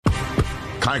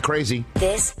Kind of crazy.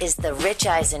 This is The Rich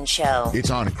Eisen Show. It's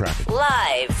on and cracking.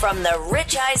 Live from The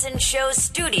Rich Eisen Show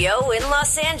studio in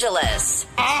Los Angeles.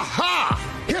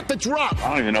 Aha! Hit the drop. I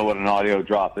don't even know what an audio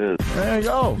drop is. There you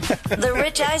go. The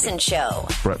Rich Eisen Show.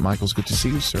 Brett Michaels, good to see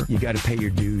you, sir. You got to pay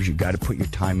your dues. You got to put your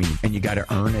time in, and you got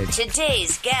to earn it.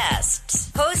 Today's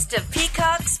guests, host of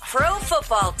Peacock's Pro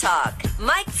Football Talk,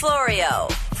 Mike Florio,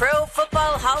 Pro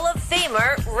Football Hall of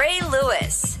Famer Ray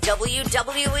Lewis,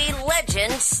 WWE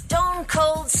legend Stone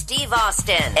Cold Steve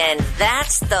Austin. And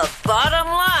that's the bottom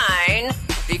line,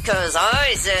 because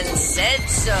Eisen said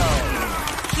so.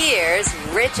 Here's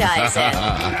Rich Eisen.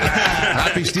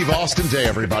 Happy Steve Austin Day,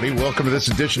 everybody. Welcome to this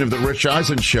edition of the Rich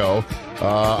Eisen Show.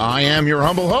 I am your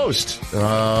humble host,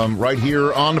 right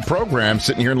here on the program,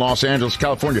 sitting here in Los Angeles,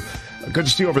 California. Good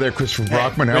to see you over there, Christopher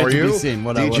Brockman. How are you?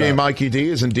 DJ Mikey D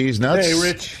is in D's Nuts. Hey,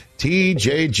 Rich.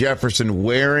 TJ Jefferson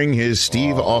wearing his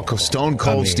Stone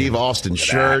Cold Steve Austin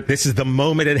shirt. This is the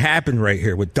moment it happened right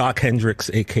here with Doc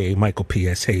Hendricks, a.k.a. Michael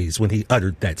P.S. Hayes, when he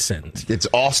uttered that sentence. It's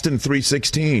Austin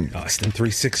 316. Austin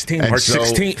 316, And March so,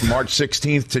 16th. March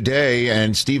 16th today,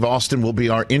 and Steve Austin will be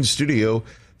our in-studio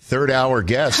third-hour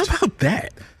guest. How about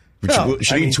that?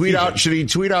 Should he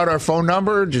tweet out our phone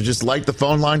number to just light the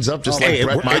phone lines up, just like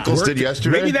Brett Michaels did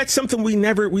yesterday? Maybe that's something we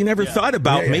never thought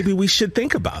about. Yeah. Maybe we should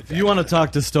think about that. You want to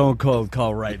talk to Stone Cold?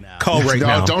 Call right now.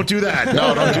 No, don't do that.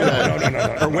 No, don't do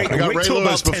that. No. Or wait till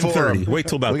about 10:30. Wait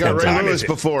till about 10:30. We got Ray Lewis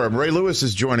before him. Ray Lewis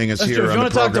is joining us That's here. True. If you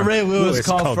want to talk to Ray Lewis,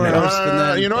 call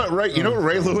first. You know what?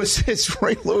 Ray Lewis is.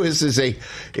 Ray Lewis is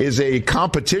a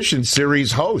competition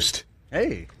series host.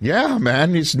 Hey. Yeah,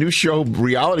 man. His new show,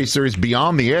 reality series,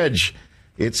 Beyond the Edge.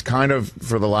 It's kind of,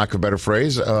 for the lack of a better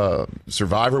phrase,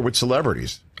 Survivor with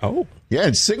celebrities. Oh. Yeah,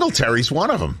 and Singletary's one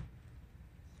of them.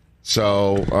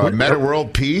 So, Meta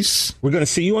World Peace. We're going to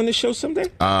see you on this show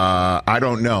someday? I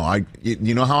don't know.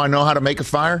 You know how I know how to make a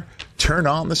fire? Turn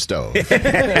on the stove.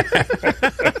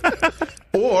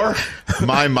 Or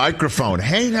my microphone.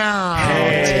 Hey now.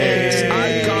 Takes.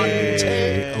 I got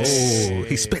takes. Oh,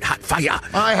 he spit hot fire.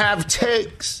 I have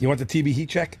takes. You want the TB heat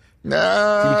check?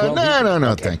 No,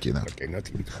 Okay. thank you. No. Okay, no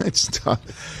TB. It's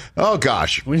tough. Oh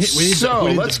gosh. We need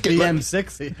let's get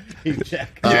BM6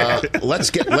 check. Let's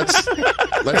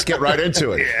get right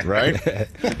into it. Yeah. Right?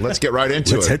 Let's get right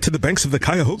into Let's it. head to the banks of the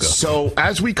Cuyahoga. So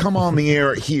as we come on the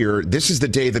air here, this is the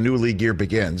day the new league year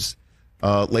begins.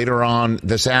 Later on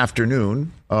this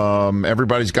afternoon,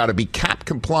 everybody's got to be cap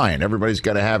compliant. Everybody's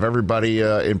got to have everybody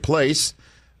in place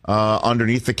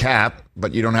underneath the cap,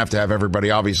 but you don't have to have everybody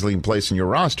obviously in place in your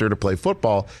roster to play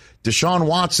football. Deshaun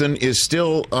Watson is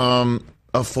still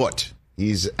afoot.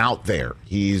 He's out there.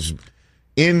 He's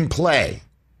in play.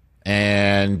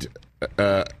 And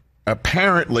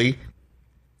apparently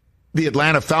the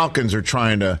Atlanta Falcons are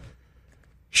trying to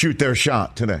shoot their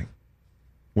shot today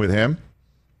with him.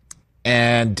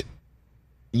 And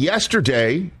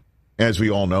yesterday, as we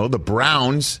all know, the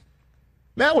Browns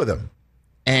met with him.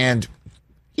 And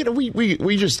you know,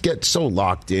 we just get so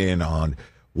locked in on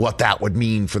what that would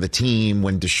mean for the team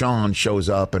when Deshaun shows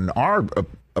up. And our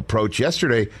approach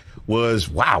yesterday was,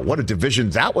 wow, what a division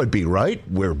that would be, right?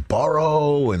 Where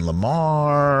Burrow and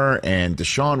Lamar and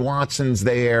Deshaun Watson's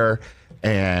there.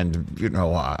 And, you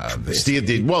know, the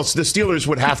Steelers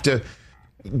would have to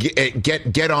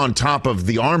get on top of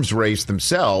the arms race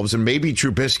themselves. And maybe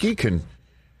Trubisky can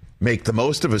make the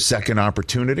most of a second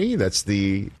opportunity. That's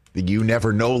the You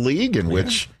Never Know League, in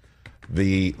which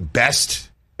the best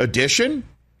addition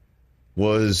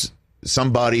was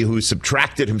somebody who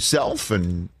subtracted himself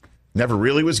and never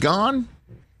really was gone.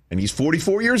 And he's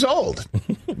 44 years old.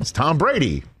 It's Tom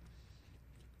Brady.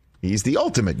 He's the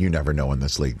ultimate you never know in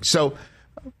this league. So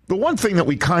the one thing that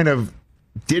we kind of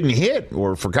didn't hit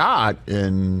or forgot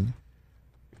and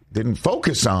didn't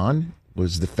focus on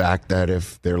was the fact that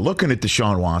if they're looking at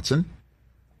Deshaun Watson,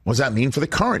 what does that mean for the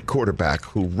current quarterback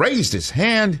who raised his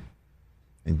hand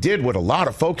and did what a lot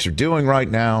of folks are doing right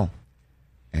now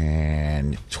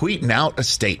and tweeting out a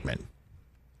statement?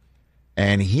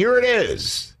 And here it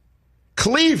is.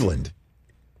 Cleveland.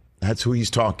 That's who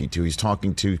he's talking to. He's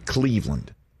talking to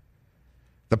Cleveland.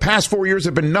 The past 4 years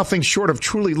have been nothing short of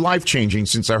truly life-changing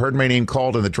since I heard my name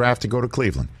called in the draft to go to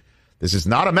Cleveland. This is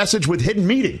not a message with hidden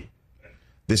meaning.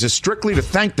 This is strictly to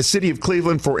thank the city of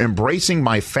Cleveland for embracing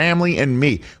my family and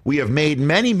me. We have made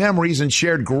many memories and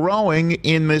shared growing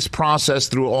in this process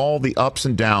through all the ups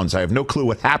and downs. I have no clue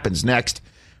what happens next,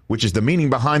 which is the meaning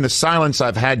behind the silence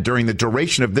I've had during the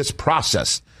duration of this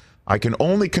process. I can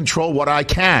only control what I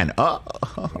can.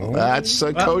 That's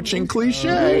a coaching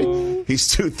cliche. He's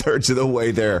 2/3 of the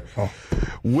way there,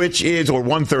 which is, or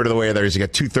 1/3 of the way there. He's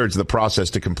got 2/3 of the process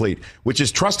to complete, which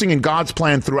is trusting in God's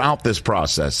plan throughout this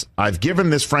process. I've given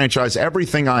this franchise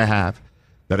everything I have.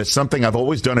 That is something I've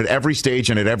always done at every stage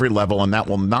and at every level, and that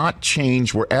will not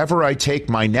change wherever I take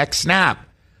my next snap.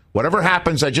 Whatever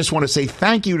happens, I just want to say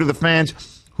thank you to the fans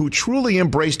who truly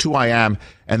embraced who I am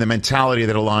and the mentality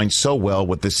that aligns so well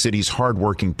with the city's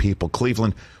hardworking people.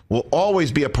 Cleveland will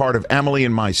always be a part of Emily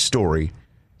and my story,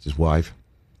 his wife,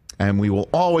 and we will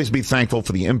always be thankful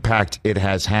for the impact it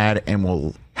has had and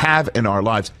will have in our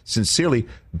lives. Sincerely,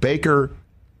 Baker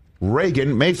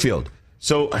Mayfield.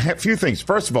 So a few things.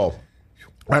 First of all,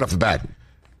 right off the bat,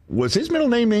 was his middle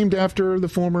name named after the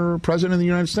former president of the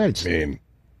United States? Name.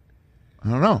 I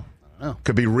don't know.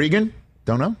 Could be Reagan.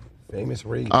 Don't know. Famous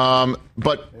Reagan.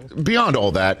 But beyond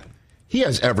all that, he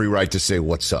has every right to say,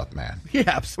 what's up, man? Yeah,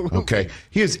 absolutely. Okay?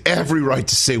 He has every right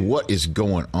to say, what is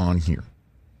going on here?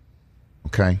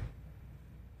 Okay?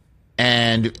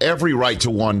 And every right to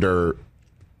wonder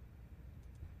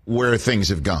where things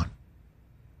have gone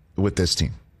with this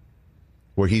team,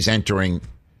 where he's entering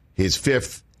his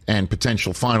 5th and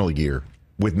potential final year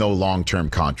with no long-term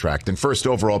contract. And first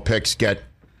overall picks get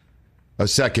a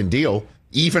second deal,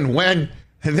 even when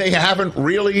they haven't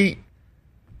really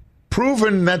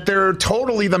proven that they're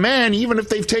totally the man, even if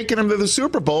they've taken him to the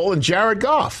Super Bowl and Jared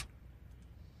Goff.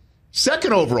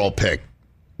 Second overall pick,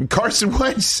 Carson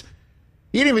Wentz.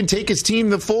 He didn't even take his team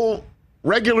the full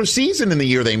regular season in the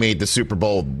year they made the Super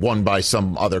Bowl, won by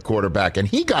some other quarterback, and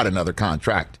he got another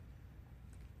contract.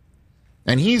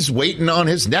 And he's waiting on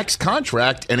his next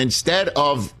contract, and instead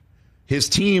of his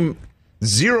team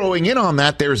zeroing in on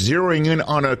that, they're zeroing in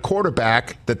on a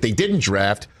quarterback that they didn't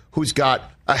draft who's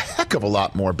got a heck of a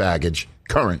lot more baggage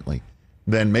currently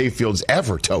than Mayfield's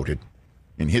ever toted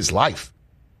in his life.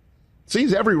 So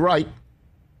he's every right.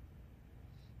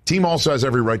 Team also has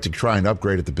every right to try and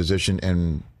upgrade at the position,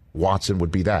 and Watson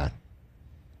would be that.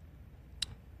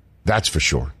 That's for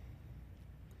sure.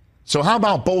 So how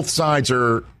about both sides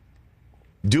are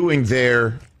doing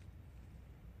their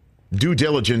due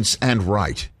diligence and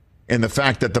right? And the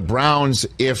fact that the Browns,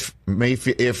 if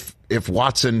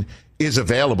Watson is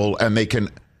available and they can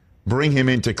bring him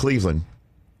into Cleveland,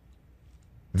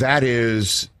 that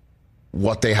is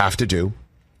what they have to do.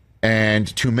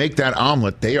 And to make that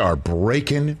omelet, they are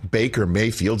breaking Baker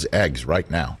Mayfield's eggs right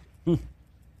now.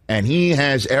 And he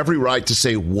has every right to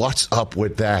say, what's up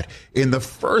with that? In the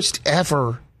first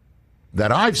ever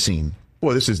that I've seen,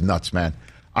 boy, this is nuts, man.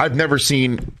 I've never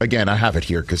seen, again, I have it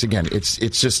here because, again, it's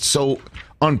just so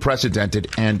unprecedented,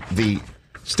 and the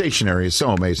stationery is so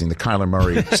amazing. The Kyler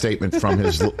Murray statement from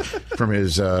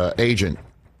his agent,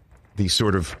 the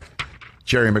sort of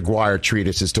Jerry Maguire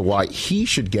treatise as to why he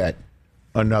should get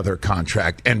another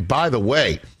contract. And by the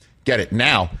way, get it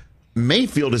now,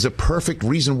 Mayfield is a perfect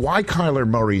reason why Kyler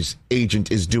Murray's agent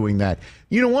is doing that.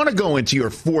 You don't want to go into your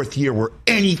 4th year where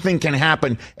anything can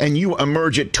happen and you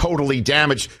emerge it totally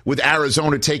damaged with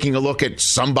Arizona taking a look at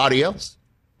somebody else.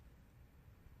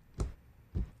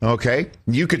 Okay?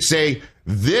 You could say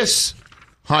this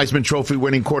Heisman Trophy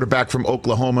winning quarterback from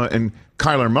Oklahoma and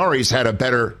Kyler Murray's had a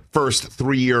better first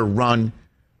 3-year run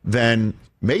than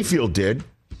Mayfield did.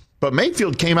 But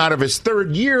Mayfield came out of his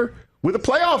 3rd year with a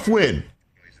playoff win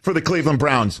for the Cleveland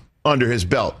Browns under his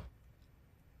belt.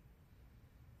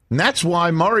 And that's why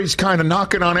Murray's kind of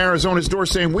knocking on Arizona's door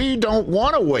saying, we don't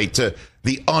want to wait to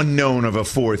the unknown of a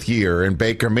 4th year. And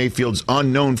Baker Mayfield's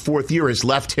unknown 4th year has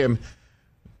left him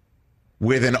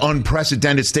with an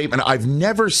unprecedented statement. I've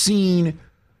never seen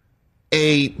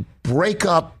a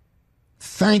breakup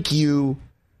thank you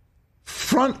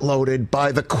front-loaded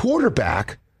by the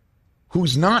quarterback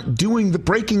who's not doing the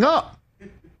breaking up.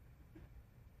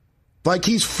 Like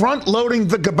he's front-loading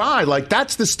the goodbye. Like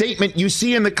that's the statement you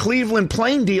see in the Cleveland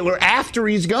plain dealer after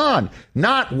he's gone,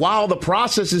 not while the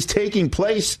process is taking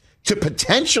place to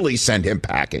potentially send him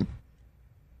packing.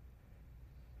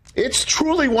 It's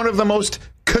truly one of the most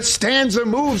Costanza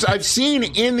moves I've seen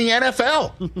in the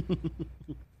NFL.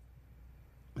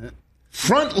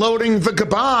 Front-loading the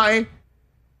goodbye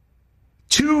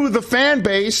to the fan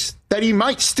base that he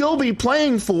might still be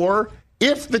playing for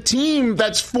if the team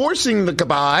that's forcing the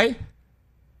goodbye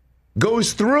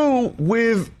goes through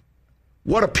with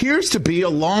what appears to be a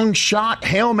long shot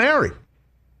Hail Mary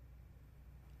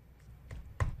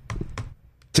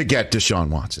to get Deshaun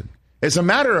Watson. As a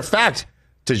matter of fact,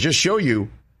 to just show you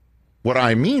what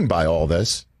I mean by all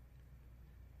this,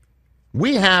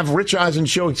 we have Rich Eisen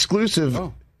Show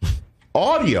exclusive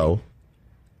audio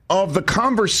of the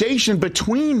conversation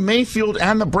between Mayfield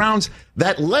and the Browns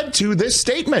that led to this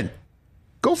statement.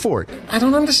 Go for it. I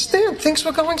don't understand. Things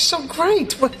were going so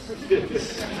great.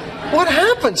 What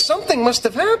happened? Something must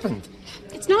have happened.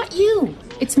 It's not you.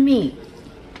 It's me.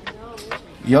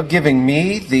 You're giving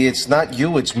me the it's not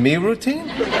you, it's me routine?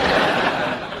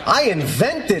 I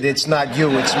invented it's not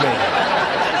you, it's me.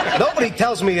 Nobody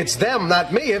tells me it's them,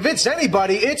 not me. If it's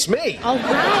anybody, it's me. All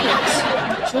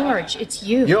right. George, it's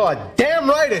you. You're damn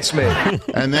right it's me.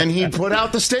 And then he put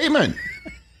out the statement.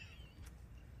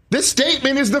 This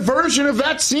statement is the version of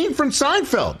that scene from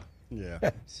Seinfeld.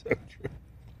 Yeah. So true.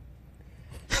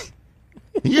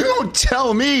 You don't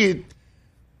tell me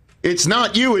it's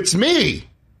not you, it's me.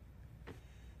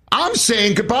 I'm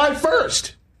saying goodbye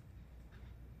first.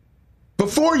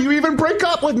 Before you even break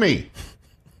up with me.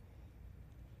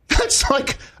 That's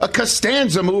like a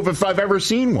Costanza move if I've ever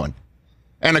seen one.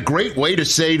 And a great way to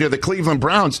say to the Cleveland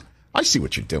Browns, I see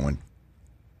what you're doing.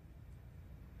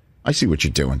 I see what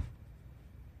you're doing.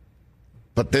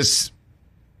 But this,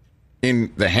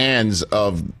 in the hands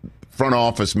of front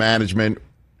office management,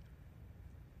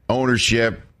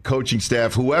 ownership, coaching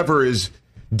staff, whoever is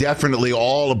definitely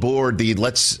all aboard the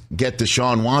let's get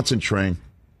Deshaun Watson train,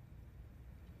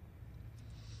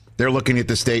 they're looking at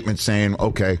the statement saying,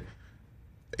 okay,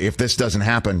 if this doesn't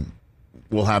happen,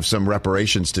 we'll have some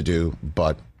reparations to do,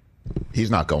 but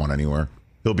he's not going anywhere.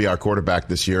 He'll be our quarterback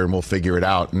this year, and we'll figure it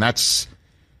out. And that's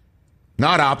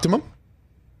not optimum.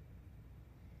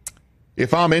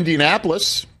 If I'm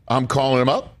Indianapolis, I'm calling him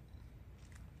up.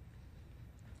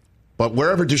 But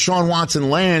wherever Deshaun Watson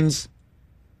lands,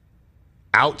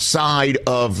 outside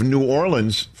of New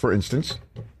Orleans, for instance,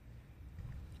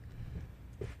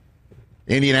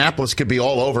 Indianapolis could be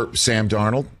all over Sam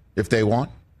Darnold if they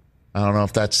want. I don't know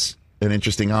if that's an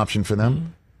interesting option for them.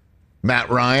 Mm-hmm. Matt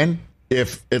Ryan,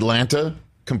 if Atlanta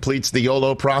completes the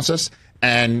YOLO process,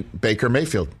 and Baker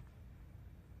Mayfield.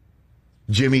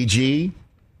 Jimmy G,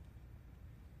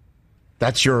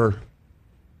 that's your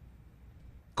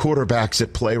quarterbacks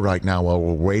at play right now while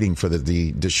we're waiting for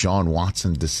the Deshaun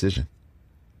Watson decision,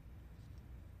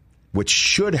 which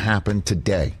should happen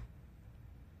today.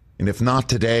 And if not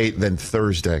today, then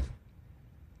Thursday.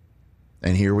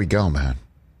 And here we go, man.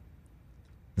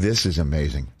 This is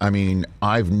amazing. I mean,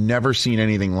 I've never seen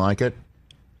anything like it.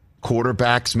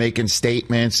 Quarterbacks making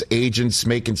statements, agents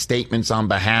making statements on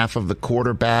behalf of the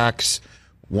quarterbacks.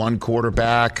 One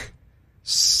quarterback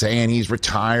saying he's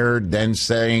retired, then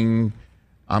saying,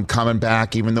 I'm coming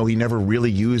back, even though he never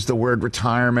really used the word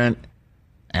retirement.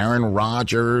 Aaron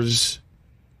Rodgers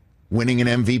winning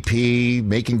an MVP,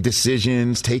 making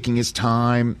decisions, taking his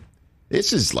time.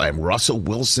 This is like Russell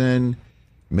Wilson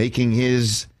making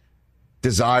his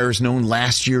desires known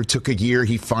last year. Took a year.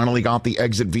 He finally got the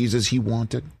exit visas he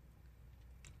wanted.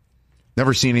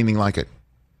 Never seen anything like it.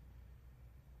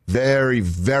 Very,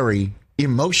 very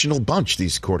emotional bunch,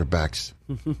 these quarterbacks.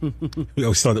 We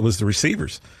always thought it was the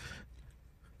receivers.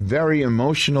 Very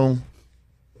emotional,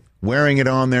 wearing it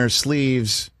on their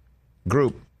sleeves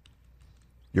group,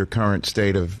 your current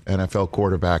state of NFL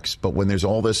quarterbacks. But when there's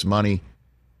all this money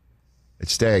at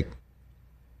stake,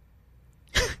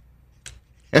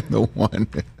 and the one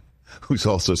who's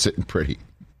also sitting pretty,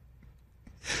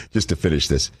 just to finish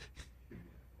this,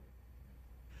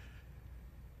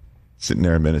 sitting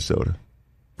there in Minnesota.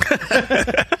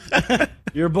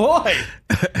 Your boy.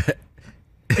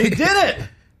 He did it.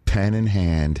 Pen in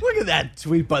hand. Look at that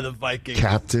tweet by the Vikings.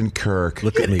 Captain Kirk.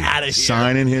 Look at me. Out of here.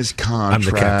 Signing his contract. I'm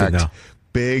the captain now.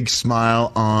 Big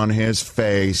smile on his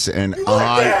face. And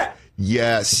I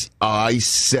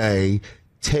say,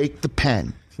 take the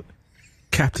pen.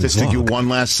 Captain's Just to log. do one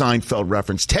last Seinfeld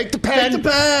reference. Take the pen. Take the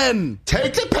pen.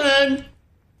 Take the pen.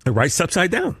 It writes upside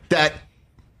down. That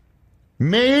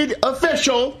made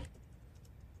official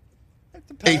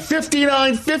a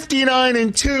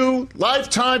 59-59-2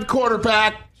 lifetime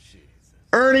quarterback,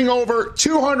 earning over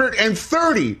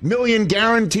 $230 million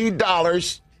guaranteed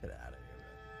dollars,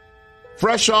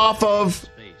 fresh off of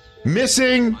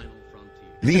missing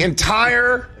the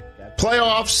entire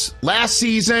playoffs last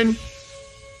season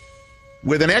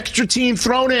with an extra team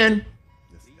thrown in.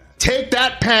 Take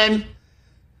that pen,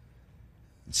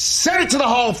 send it to the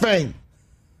Hall of Fame.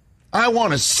 I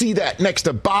want to see that next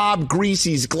to Bob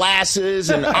Greasy's glasses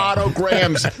and Otto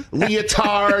Graham's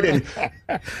leotard and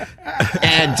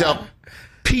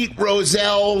Pete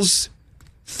Rozell's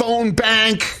phone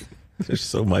bank. There's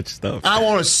so much stuff. I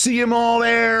want to see them all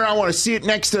there. I want to see it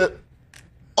next to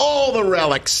all the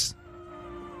relics.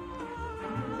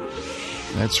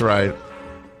 That's right.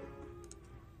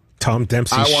 Tom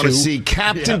Dempsey's I want to shoe. see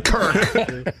Captain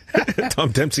Kirk.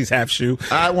 Tom Dempsey's half shoe.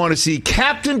 I want to see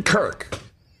Captain Kirk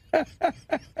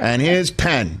and his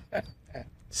pen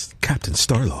It's Captain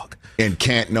Starlog. in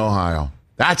Canton, Ohio.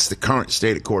 That's the current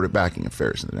state of quarterbacking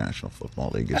affairs in the National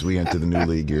Football League as we enter the new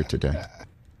league year today.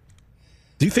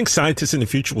 Do you think scientists in the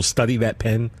future will study that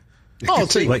pen? Oh,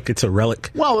 Like it's a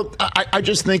relic? Well, I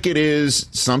just think it is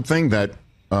something that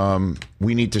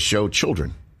we need to show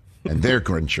children and their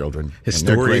grandchildren and their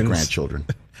Historians. great-grandchildren.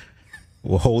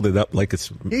 We'll hold it up like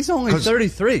it's... He's only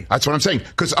 33. That's what I'm saying.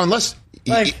 Because unless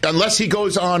he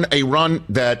goes on a run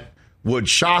that would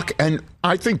shock and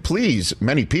I think please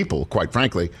many people, quite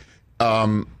frankly,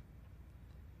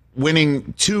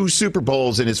 winning 2 Super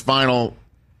Bowls in his final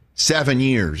 7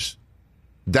 years,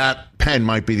 that pen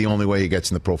might be the only way he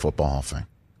gets in the Pro Football Hall of Fame.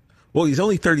 Well, he's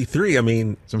only 33. I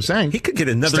mean, That's what I'm saying. he could get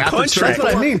another Stafford contract.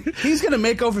 That's what I mean. He's going to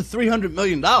make over $300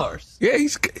 million. Yeah,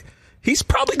 he's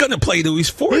probably going to play till he's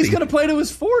 40. He's going to play to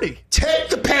his 40. Take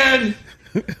the pen,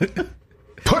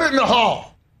 put it in the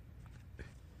hall.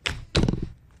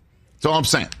 That's all I'm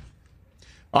saying.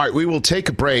 All right, we will take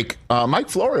a break. Mike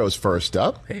Florio's first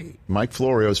up. Hey. Mike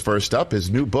Florio's first up.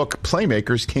 His new book,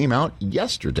 Playmakers, came out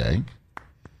yesterday.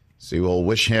 So we'll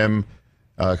wish him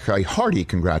a hearty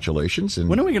congratulations. And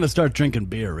When are we going to start drinking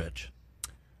beer, Rich?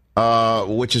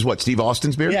 which is what, Steve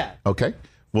Austin's beer? Yeah. Okay.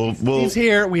 We'll He's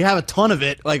here. We have a ton of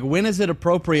it. Like, when is it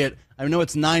appropriate? I know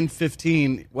it's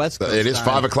 9:15 West Coast it is time,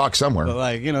 5 o'clock somewhere. But,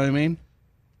 like, you know what I mean?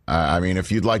 I mean,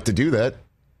 if you'd like to do that,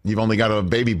 you've only got a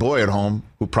baby boy at home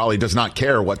who probably does not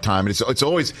care what time. It's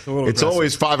always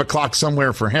always 5 o'clock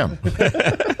somewhere for him.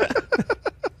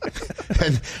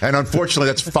 and unfortunately,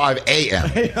 that's 5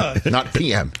 a.m., not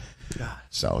p.m.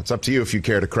 So it's up to you if you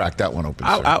care to crack that one open.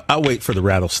 Sir. I'll wait for the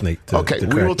rattlesnake to Okay, to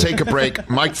we crack will it. take a break.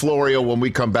 Mike Florio when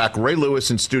we come back. Ray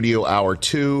Lewis in studio hour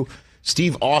 2.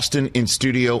 Steve Austin in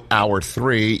studio hour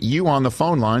 3. You on the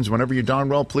phone lines whenever you're darn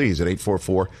well please at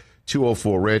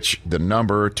 844-204-RICH, the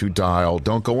number to dial.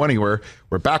 Don't go anywhere.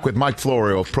 We're back with Mike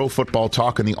Florio of Pro Football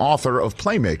Talk and the author of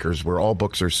Playmakers, where all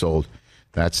books are sold.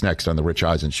 That's next on the Rich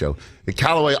Eisen Show. The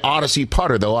Callaway Odyssey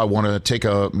putter, though, I want to take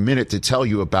a minute to tell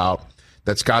you about.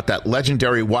 That's got that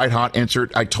legendary white hot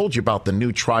insert. I told you about the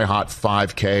new Tri Hot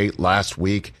 5K last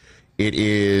week. It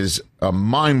is a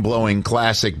mind-blowing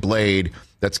classic blade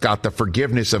that's got the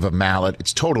forgiveness of a mallet.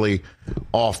 It's totally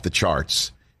off the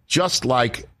charts. Just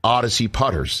like Odyssey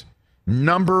putters.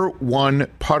 #1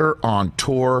 putter on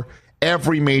tour.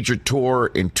 Every major tour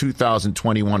in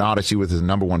 2021, Odyssey with his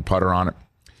 #1 putter on it.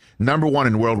 #1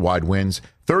 in worldwide wins.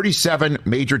 37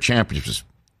 major championships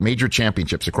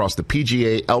across the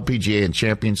PGA, LPGA, and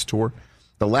Champions Tour.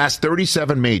 The last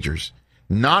 37 majors,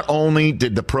 not only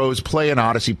did the pros play an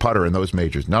Odyssey putter in those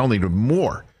majors, not only did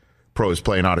more pros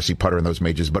play an Odyssey putter in those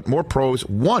majors, but more pros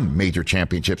won major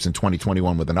championships in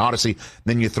 2021 with an Odyssey.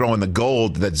 Then you throw in the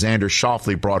gold that Xander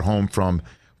Schauffele brought home from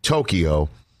Tokyo.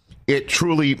 It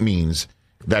truly means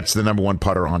that's the #1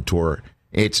 putter on tour.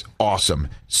 It's awesome.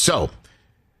 So,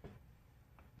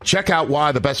 check out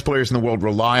why the best players in the world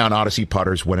rely on Odyssey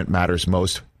putters when it matters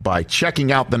most by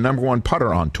checking out the #1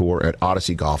 putter on tour at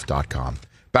odysseygolf.com.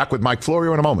 Back with Mike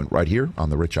Florio in a moment, right here on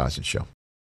The Rich Eisen Show.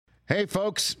 Hey,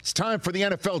 folks, it's time for the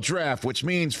NFL Draft, which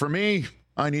means for me,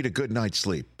 I need a good night's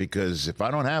sleep because if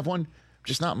I don't have one, I'm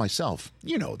just not myself.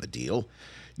 You know the deal.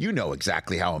 You know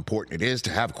exactly how important it is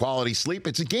to have quality sleep.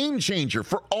 It's a game changer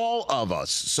for all of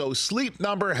us. So Sleep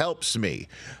Number helps me.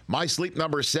 My Sleep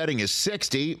Number setting is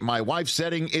 60. My wife's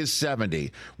setting is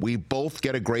 70. We both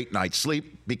get a great night's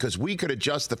sleep because we could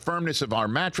adjust the firmness of our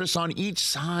mattress on each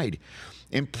side.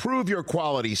 Improve your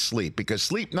quality sleep because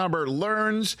Sleep Number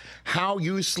learns how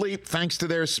you sleep thanks to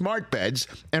their smart beds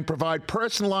and provide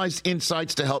personalized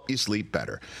insights to help you sleep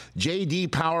better. J.D.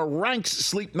 Power ranks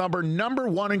Sleep Number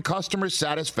 #1 in customer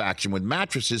satisfaction with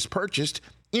mattresses purchased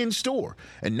in-store.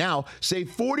 And now, save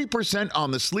 40%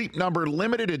 on the Sleep Number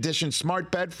limited edition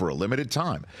smart bed for a limited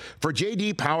time. For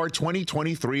J.D. Power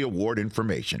 2023 award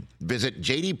information, visit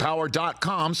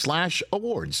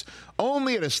jdpower.com/awards.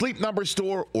 Only at a Sleep Number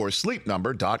store or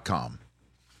sleepnumber.com.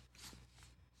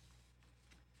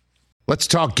 Let's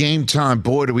talk Game Time.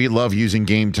 Boy, do we love using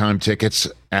Game Time tickets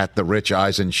at the Rich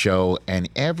Eisen Show. And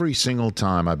every single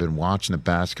time I've been watching the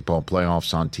basketball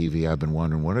playoffs on TV, I've been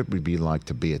wondering what it would be like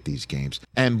to be at these games.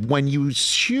 And when you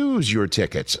choose your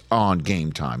tickets on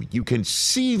Game Time, you can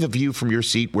see the view from your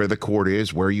seat where the court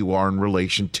is, where you are in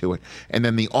relation to it. And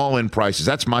then the all-in prices.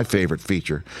 That's my favorite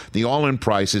feature. The all-in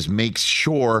prices makes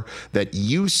sure that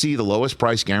you see the lowest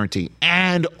price guarantee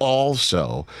and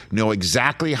also know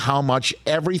exactly how much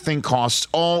everything costs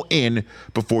all in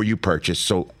before you purchase.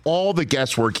 So all the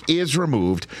guesswork is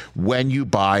removed when you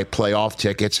buy playoff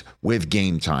tickets with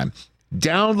Game Time.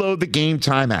 Download the Game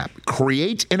Time app,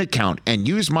 create an account, and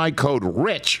use my code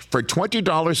RICH for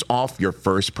 $20 off your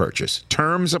first purchase.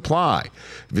 Terms apply.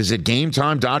 Visit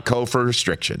GameTime.co for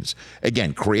restrictions.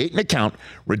 Again, create an account,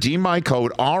 redeem my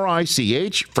code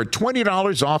RICH for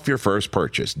 $20 off your first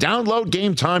purchase. Download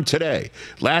Game Time today.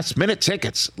 Last minute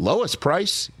tickets, lowest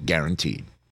price guaranteed.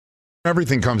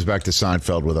 Everything comes back to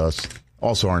Seinfeld with us.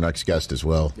 Also our next guest as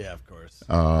well. Yeah, of course.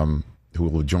 Who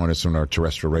will join us when our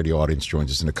terrestrial radio audience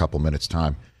joins us in a couple minutes'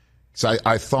 time. So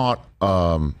I thought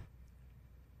of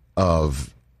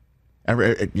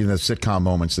sitcom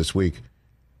moments this week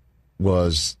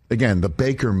was, again, the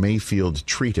Baker Mayfield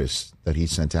treatise that he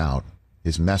sent out,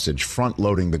 his message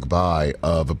front-loading the goodbye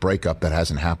of a breakup that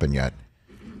hasn't happened yet,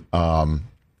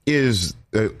 is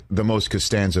the most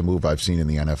Costanza move I've seen in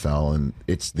the NFL, and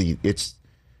it's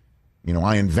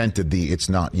I invented the "it's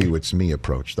not you, it's me"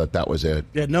 approach. That was it.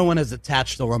 Yeah, no one has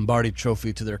attached a Lombardi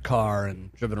trophy to their car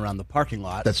and driven around the parking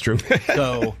lot. That's true.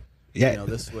 So, Yeah.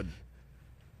 this would.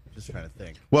 Just trying to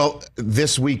think. Well,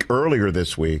 earlier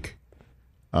this week,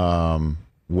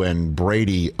 when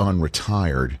Brady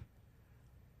unretired,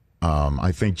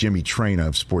 I think Jimmy Traina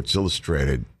of Sports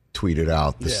Illustrated tweeted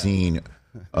out the scene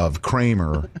of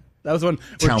Kramer. That was when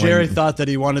Jerry thought that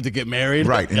he wanted to get married.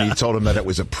 Right, and he told him that it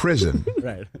was a prison.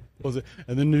 Right.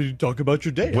 And then you talk about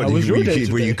your day. How was your day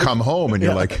today? When you come home and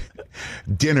you're like,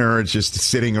 dinner is just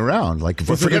sitting around. Like,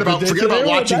 forget about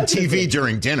watching TV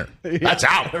during dinner. That's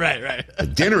out. Right.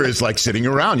 Dinner is like sitting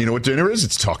around. You know what dinner is?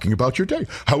 It's talking about your day.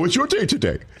 How was your day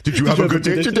today? Did you have a good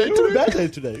day today? Or a bad day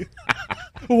today?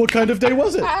 Well, what kind of day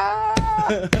was it?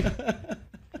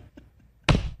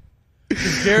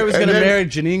 Jerry was going to marry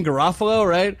Janine Garofalo,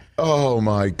 right? Oh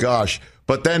my gosh!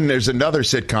 But then there's another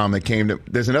sitcom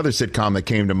that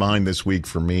came to mind this week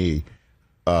for me,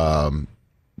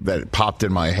 that popped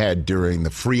in my head during the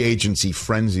free agency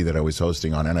frenzy that I was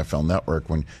hosting on NFL Network,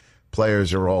 when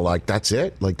players are all like, "That's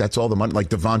it? Like that's all the money?" Like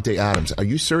Devontae Adams, "Are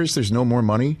you serious? There's no more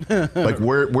money? Like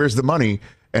where's the money?"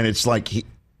 And it's like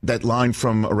that line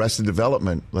from Arrested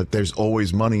Development, like, "There's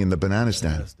always money in the banana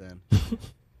stand."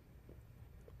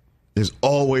 There's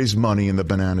always money in the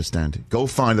banana stand.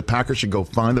 The Packers should go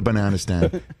find the banana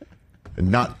stand and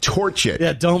not torch it.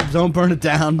 Yeah, don't burn it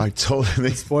down. I told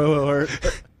him. Spoiler alert.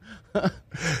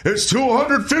 It's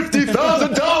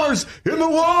 $250,000 in the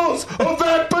walls of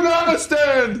that banana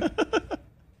stand.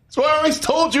 So I always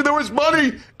told you there was money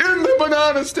in the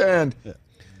banana stand. Yeah.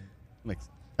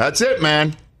 That's it,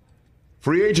 man.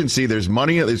 Free agency, there's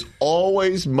money. There's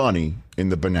always money in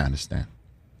the banana stand.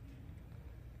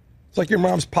 It's like your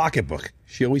mom's pocketbook.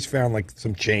 She always found like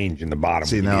some change in the bottom.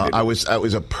 See, now I was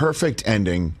a perfect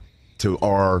ending to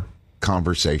our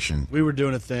conversation. We were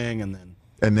doing a thing, and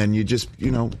then you just,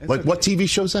 like, what TV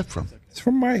show is that from? It's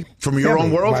from your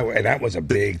own world. And that was a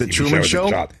big the TV Truman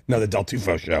Show. No, the Del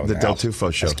Tufo show. The Del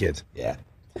Tufo show. As kids, yeah,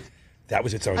 that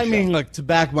was its own. I mean, like, to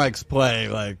back Mike's play,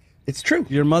 like. It's true.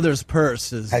 Your mother's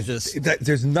purse is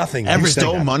there's nothing. You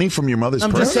stole money from your mother's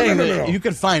purse? I'm just saying that you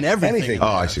could find everything. Oh,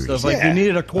 I see what you're saying. So if you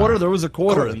needed a quarter, there was a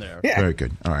quarter in there. Yeah. Very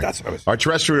good. All right. That's what I was. Our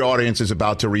terrestrial audience is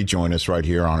about to rejoin us right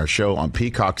here on our show on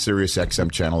Peacock, Sirius XM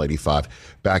Channel 85.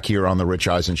 Back here on the Rich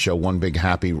Eisen Show, one big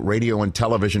happy radio and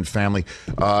television family.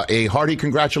 A hearty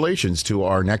congratulations to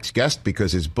our next guest,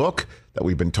 because his book that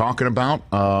we've been talking about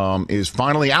is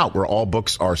finally out, where all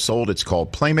books are sold. It's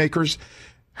called Playmakers: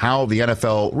 How the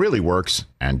NFL Really Works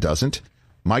and Doesn't.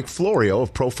 Mike Florio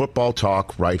of Pro Football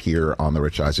Talk right here on the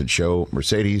Rich Eisen Show,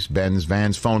 Mercedes-Benz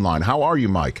Vans phone line. How are you,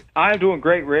 Mike? I'm doing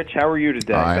great, Rich. How are you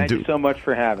today? Thank you so much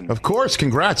for having me. Of course.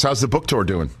 Congrats. How's the book tour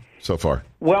doing so far?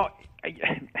 Well,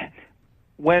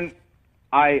 when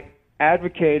I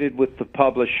advocated with the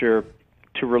publisher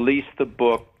to release the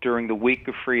book during the week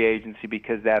of free agency,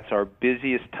 because that's our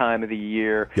busiest time of the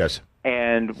year. Yes.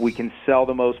 And we can sell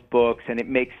the most books, and it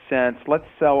makes sense. Let's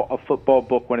sell a football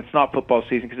book when it's not football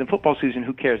season, because in football season,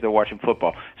 who cares? They're watching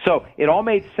football. So it all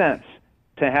made sense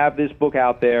to have this book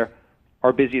out there,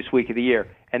 our busiest week of the year.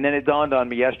 And then it dawned on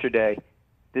me yesterday,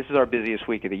 this is our busiest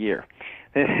week of the year.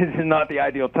 This is not the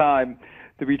ideal time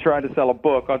to be trying to sell a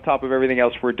book on top of everything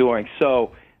else we're doing.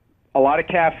 So a lot of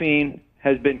caffeine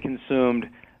has been consumed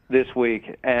this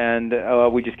week, and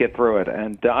we just get through it.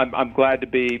 And I'm glad to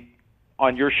be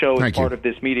on your show as part of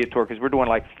this media tour, because we're doing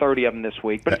like 30 of them this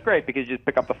week. But it's great because you just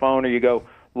pick up the phone or you go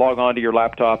log on to your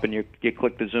laptop and you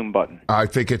click the Zoom button. I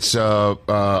think it's a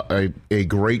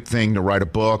great thing to write a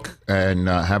book and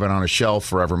have it on a shelf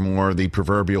forevermore. The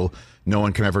proverbial no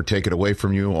one can ever take it away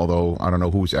from you, although I don't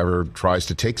know who's ever tries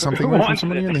to take something away from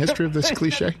somebody in the history of this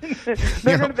cliche.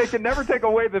 They can never take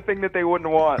away the thing that they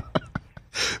wouldn't want.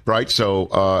 right? So,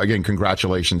 again,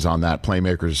 congratulations on that.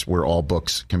 Playmakers, where all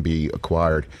books can be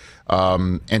acquired.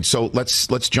 And so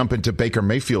let's jump into Baker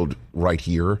Mayfield right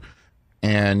here.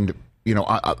 And,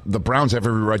 the Browns have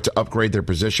every right to upgrade their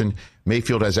position.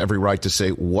 Mayfield has every right to say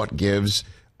what gives.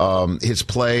 His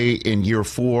play in year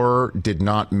 4 did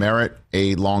not merit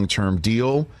a long-term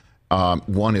deal.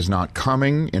 One is not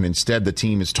coming, and instead the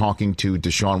team is talking to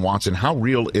Deshaun Watson. How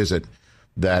real is it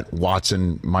that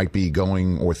Watson might be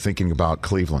going or thinking about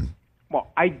Cleveland?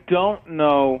 Well, I don't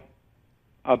know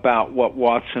about what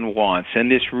Watson wants,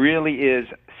 and this really is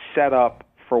set up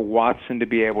for Watson to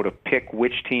be able to pick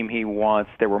which team he wants.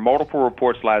 There were multiple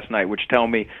reports last night which tell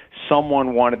me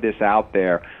someone wanted this out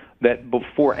there, that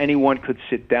before anyone could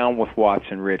sit down with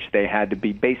Watson, Rich, they had to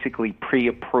be basically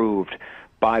pre-approved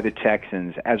by the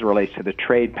Texans as it relates to the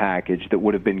trade package that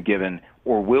would have been given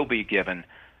or will be given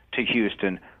to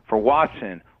Houston for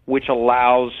Watson, which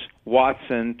allows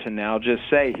Watson to now just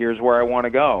say, here's where I want to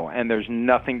go, and there's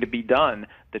nothing to be done.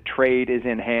 The trade is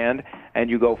in hand, and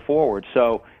you go forward.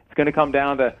 So it's going to come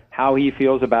down to how he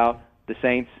feels about the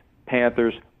Saints,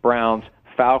 Panthers, Browns,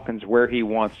 Falcons, where he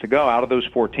wants to go. Out of those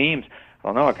 4 teams, I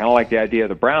don't know, I kind of like the idea of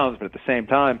the Browns, but at the same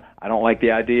time, I don't like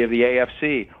the idea of the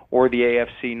AFC or the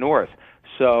AFC North.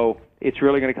 So it's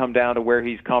really going to come down to where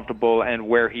he's comfortable and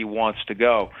where he wants to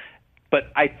go. But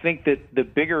I think that the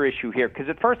bigger issue here, because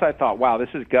at first I thought, wow, this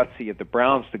is gutsy of the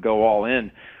Browns to go all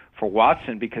in for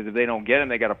Watson, because if they don't get him,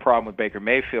 they got a problem with Baker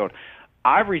Mayfield.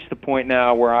 I've reached the point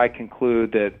now where I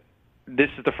conclude that this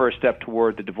is the first step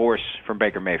toward the divorce from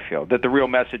Baker Mayfield, that the real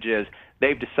message is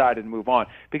they've decided to move on.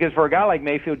 Because for a guy like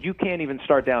Mayfield, you can't even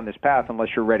start down this path unless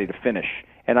you're ready to finish.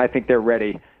 And I think they're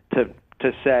ready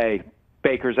to say,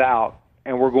 Baker's out,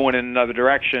 and we're going in another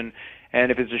direction.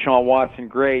 And if it's Deshaun Watson,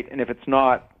 great. And if it's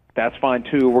not, that's fine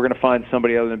too. We're going to find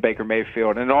somebody other than Baker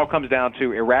Mayfield. And it all comes down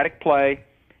to erratic play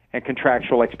and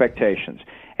contractual expectations.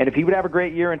 And if he would have a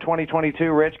great year in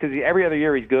 2022, Rich, because every other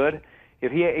year he's good.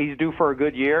 If he's due for a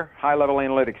good year, high-level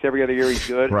analytics, every other year he's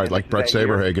good. Right, like Brett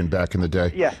Saberhagen back in the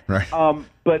day. Yeah. Right.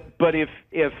 But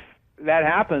if that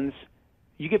happens,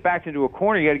 you get backed into a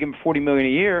corner. You got to give him $40 million a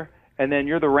year, and then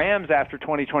you're the Rams after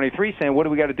 2023 saying, what do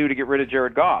we got to do to get rid of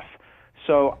Jared Goff?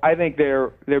 So I think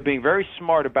they're being very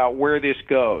smart about where this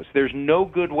goes. There's no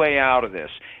good way out of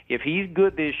this. If he's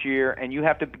good this year and you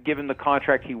have to give him the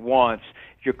contract he wants,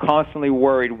 you're constantly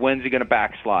worried, when's he going to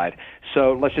backslide?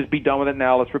 So let's just be done with it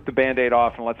now. Let's rip the Band-Aid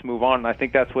off and let's move on. And I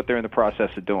think that's what they're in the process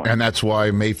of doing. And that's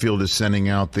why Mayfield is sending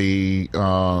out the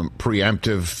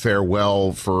preemptive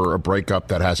farewell for a breakup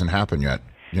that hasn't happened yet.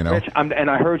 Rich, and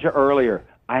I heard you earlier.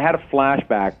 I had a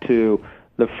flashback to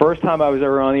the first time I was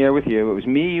ever on the air with you. It was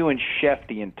me, you, and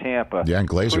Shefty in Tampa. Yeah, and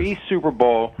Glazer. Pre-Super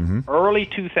Bowl, early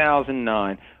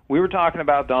 2009. We were talking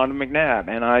about Donovan McNabb,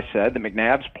 and I said that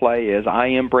McNabb's play is, I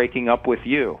am breaking up with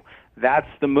you. That's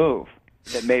the move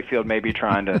that Mayfield may be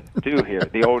trying to do here.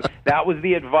 That was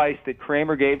the advice that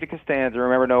Kramer gave to Costanza.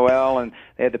 Remember Noel? And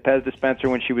they had the Pez dispenser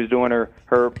when she was doing her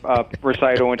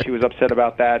recital, when she was upset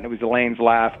about that, and it was Elaine's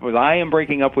laugh. It was, I am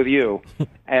breaking up with you.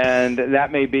 And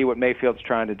that may be what Mayfield's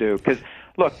trying to do. Because,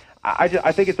 look,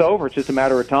 I think it's over. It's just a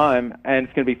matter of time, and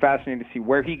it's going to be fascinating to see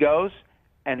where he goes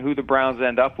and who the Browns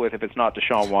end up with if it's not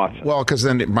Deshaun Watson. Well, because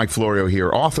then Mike Florio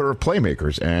here, author of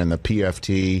Playmakers and the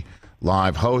PFT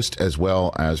live host, as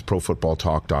well as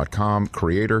ProFootballTalk.com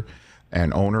creator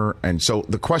and owner. And so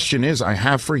the question is, I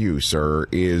have for you, sir,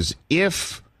 is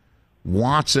if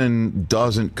Watson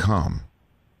doesn't come,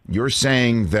 you're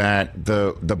saying that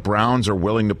the Browns are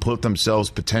willing to put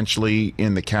themselves potentially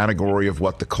in the category of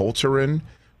what the Colts are in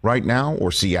right now,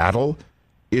 or Seattle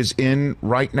is in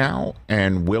right now,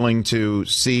 and willing to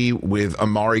see with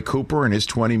Amari Cooper and his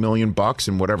 $20 million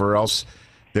and whatever else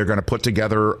they're going to put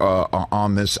together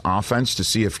on this offense to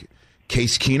see if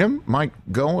Case Keenum might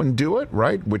go and do it,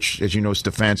 right? Which, as you know,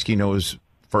 Stefanski knows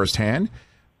firsthand.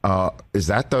 Is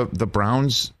that the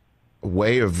Browns'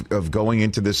 way of going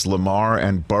into this Lamar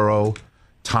and Burrow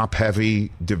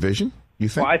top-heavy division, you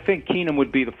think? Well, I think Keenum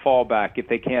would be the fallback if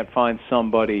they can't find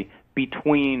somebody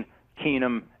between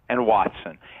Keenum and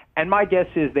Watson. And my guess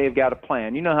is they've got a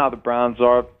plan. You know how the Browns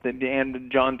are,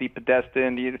 and John DePodesta,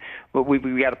 and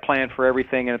we got a plan for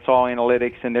everything, and it's all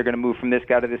analytics, and they're going to move from this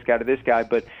guy to this guy to this guy.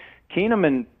 But Keenum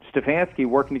and Stefanski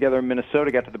working together in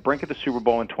Minnesota got to the brink of the Super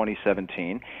Bowl in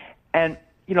 2017. And,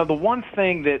 the one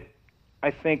thing that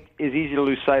I think is easy to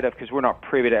lose sight of, because we're not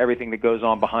privy to everything that goes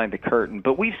on behind the curtain,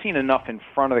 but we've seen enough in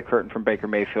front of the curtain from Baker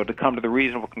Mayfield to come to the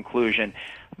reasonable conclusion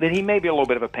that he may be a little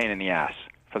bit of a pain in the ass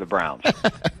for the Browns,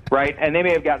 right? And they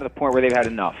may have gotten to the point where they've had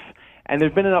enough. And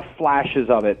there's been enough flashes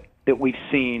of it that we've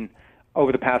seen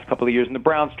over the past couple of years. And the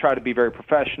Browns try to be very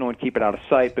professional and keep it out of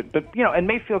sight. But and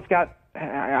Mayfield's got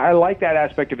I like that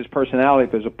aspect of his personality.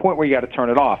 There's a point where you got to turn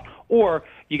it off, or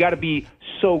you got to be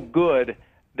so good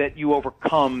that you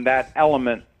overcome that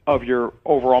element of your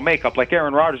overall makeup. Like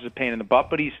Aaron Rodgers is a pain in the butt,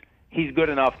 but he's good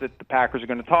enough that the Packers are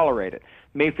going to tolerate it.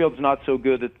 Mayfield's not so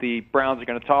good that the Browns are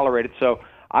going to tolerate it. So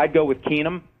I'd go with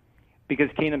Keenum, because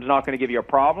Keenum's not going to give you a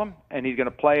problem, and he's going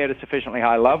to play at a sufficiently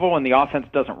high level, and the offense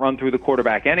doesn't run through the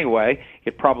quarterback anyway.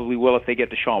 It probably will if they get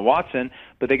Deshaun Watson,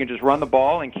 but they can just run the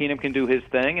ball, and Keenum can do his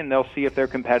thing, and they'll see if they're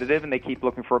competitive, and they keep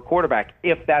looking for a quarterback,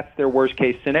 if that's their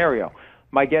worst-case scenario.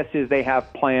 My guess is they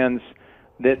have plans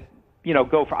that,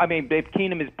 go for – I mean, if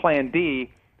Keenum is plan D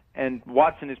and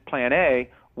Watson is plan A,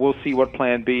 we'll see what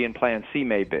plan B and plan C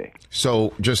may be.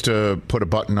 So just to put a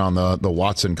button on the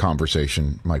Watson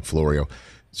conversation, Mike Florio –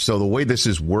 so the way this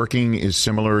is working is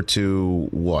similar to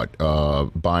what?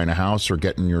 Buying a house or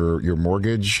getting your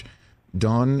mortgage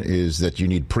done, is that you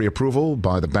need pre-approval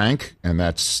by the bank, and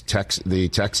that's the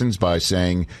Texans by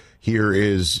saying, here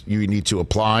is, you need to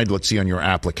apply, let's see on your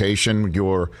application,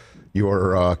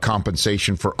 your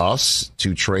compensation for us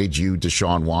to trade you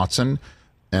Deshaun Watson.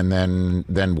 And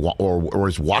then or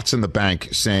is Watson the bank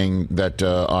saying that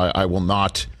I will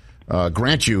not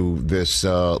grant you this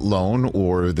loan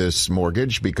or this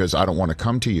mortgage because I don't want to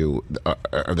come to you?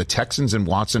 Are the Texans and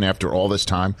Watson, after all this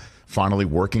time, finally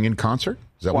working in concert?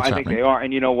 Is that what's happening? I think they are.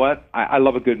 And you know what? I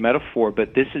love a good metaphor,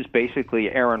 but this is basically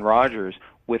Aaron Rodgers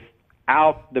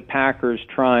without the Packers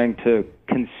trying to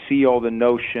conceal the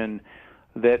notion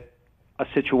that a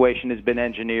situation has been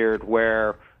engineered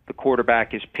where the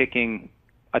quarterback is picking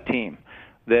a team.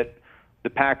 That the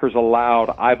Packers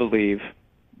allowed, I believe,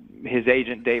 his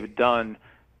agent David Dunn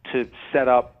to set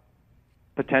up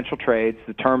potential trades.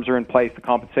 The terms are in place, the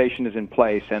compensation is in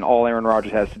place, and all Aaron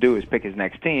Rodgers has to do is pick his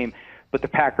next team. But the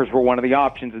Packers were one of the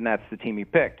options, and that's the team he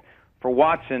picked. For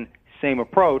Watson, same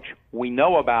approach. We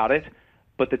know about it,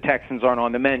 but the Texans aren't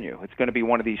on the menu. It's going to be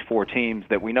one of these four teams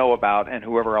that we know about, and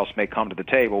whoever else may come to the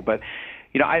table. But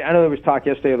I know there was talk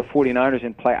yesterday of the 49ers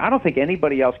in play. I don't think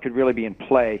anybody else could really be in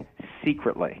play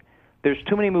secretly. There's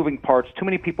too many moving parts. Too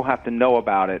many people have to know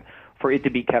about it for it to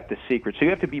be kept a secret. So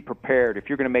you have to be prepared, if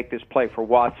you're going to make this play for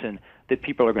Watson, that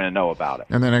people are going to know about it.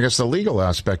 And then I guess the legal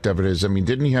aspect of it is,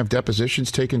 didn't he have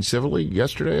depositions taken civilly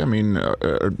yesterday?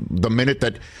 The minute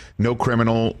that no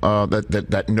criminal,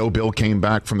 that no bill came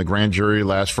back from the grand jury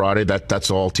last Friday, that's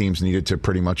all teams needed to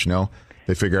pretty much know.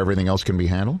 They figure everything else can be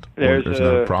handled? There's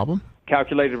no problem?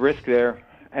 Calculated risk there,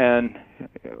 and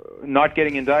not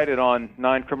getting indicted on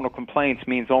 9 criminal complaints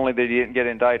means only that he didn't get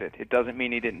indicted. It doesn't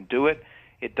mean he didn't do it.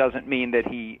 It doesn't mean that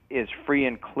he is free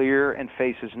and clear and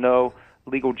faces no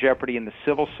legal jeopardy in the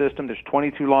civil system. There's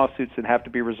 22 lawsuits that have to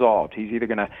be resolved. He's either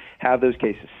going to have those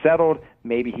cases settled,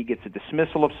 maybe he gets a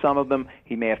dismissal of some of them,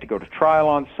 he may have to go to trial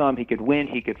on some, he could win,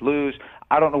 he could lose.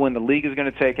 I don't know when the league is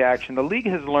going to take action. The league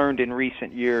has learned in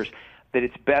recent years that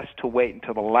it's best to wait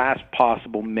until the last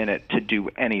possible minute to do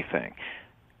anything.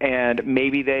 And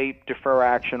maybe they defer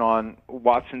action on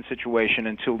Watson's situation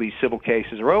until these civil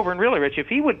cases are over. And really, Rich, if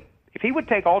he would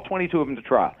take all 22 of them to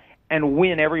trial and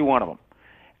win every one of them,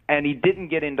 and he didn't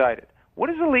get indicted, what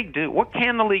does the league do? What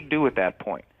can the league do at that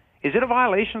point? Is it a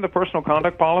violation of the personal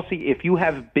conduct policy if you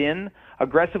have been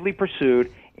aggressively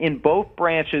pursued in both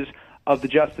branches of the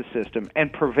justice system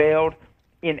and prevailed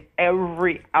in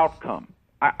every outcome?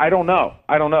 I don't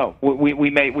know.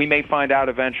 We may find out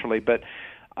eventually, but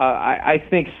I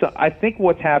think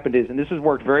what's happened is, and this has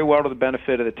worked very well to the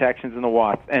benefit of the Texans and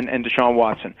and Deshaun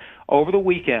Watson. Over the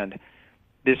weekend,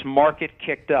 this market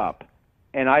kicked up,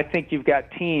 and I think you've got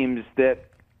teams that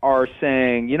are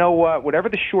saying, you know what, whatever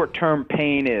the short-term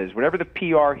pain is, whatever the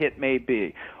PR hit may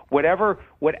be, whatever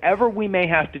we may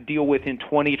have to deal with in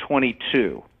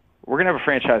 2022, we're going to have a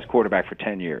franchise quarterback for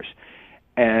 10 years.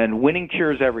 And winning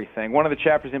cures everything. One of the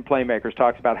chapters in Playmakers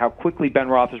talks about how quickly Ben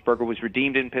Roethlisberger was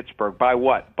redeemed in Pittsburgh. By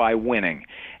what? By winning.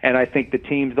 And I think the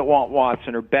teams that want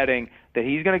Watson are betting that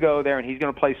he's going to go there and he's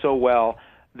going to play so well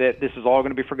that this is all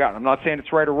going to be forgotten. I'm not saying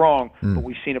it's right or wrong, but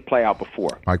we've seen it play out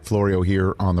before. Mike Florio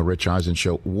here on the Rich Eisen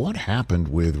Show. What happened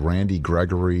with Randy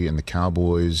Gregory and the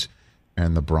Cowboys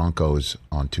and the Broncos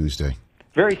on Tuesday?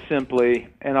 Very simply,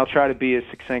 and I'll try to be as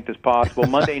succinct as possible,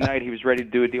 Monday night he was ready to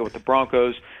do a deal with the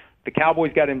Broncos. The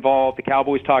Cowboys got involved. The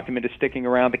Cowboys talked him into sticking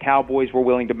around. The Cowboys were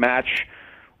willing to match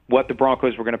what the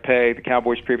Broncos were going to pay. The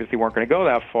Cowboys previously weren't going to go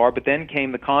that far, but then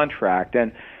came the contract.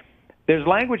 And there's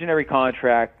language in every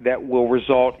contract that will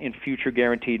result in future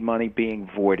guaranteed money being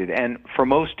voided. And for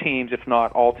most teams, if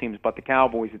not all teams but the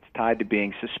Cowboys, it's tied to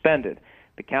being suspended.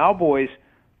 The Cowboys,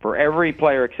 for every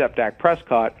player except Dak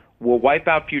Prescott, will wipe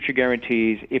out future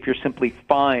guarantees if you're simply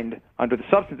fined under the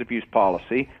substance abuse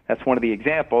policy. That's one of the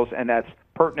examples, and that's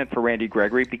pertinent for Randy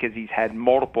Gregory because he's had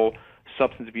multiple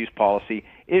substance abuse policy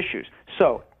issues.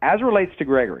 So, as it relates to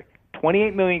Gregory,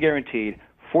 $28 million guaranteed,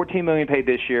 $14 million paid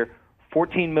this year,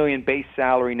 $14 million base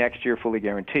salary next year fully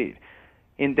guaranteed.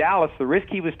 In Dallas, the risk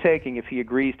he was taking if he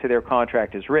agrees to their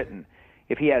contract as written,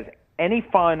 if he has any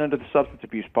fine under the substance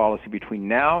abuse policy between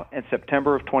now and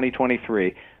September of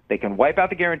 2023, they can wipe out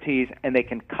the guarantees and they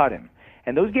can cut him.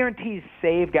 And those guarantees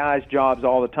save guys' jobs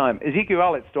all the time. Ezekiel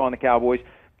Elliott's still on the Cowboys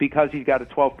because he's got a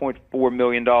 $12.4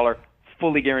 million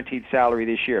fully guaranteed salary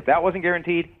this year. If that wasn't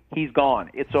guaranteed, he's gone.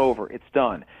 It's over. It's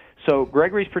done. So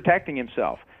Gregory's protecting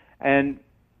himself. And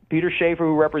Peter Schaefer,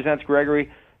 who represents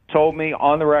Gregory, told me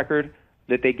on the record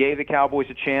that they gave the Cowboys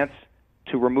a chance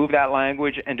to remove that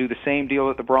language and do the same deal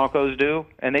that the Broncos do,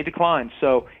 and they declined.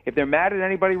 So if they're mad at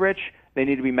anybody, Rich, they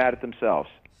need to be mad at themselves.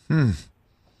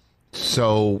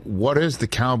 So what is the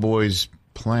Cowboys'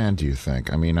 plan, do you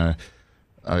think? I mean,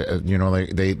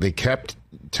 they kept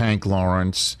Tank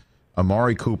Lawrence.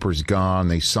 Amari Cooper's gone.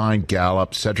 They signed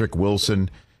Gallup. Cedric Wilson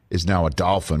is now a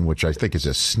Dolphin, which I think is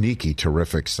a sneaky,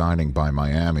 terrific signing by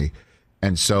Miami.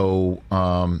 And so,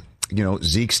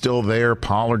 Zeke's still there.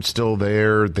 Pollard's still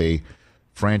there. They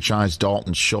franchised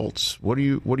Dalton Schultz. What do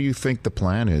you think the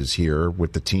plan is here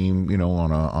with the team?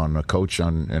 On a coach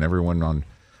and everyone on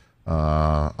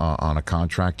a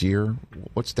contract year.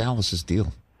 What's Dallas's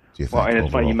deal? Do you think? Well, and it's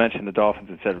overall? funny you mentioned the Dolphins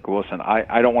and Cedric Wilson.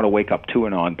 I don't want to wake up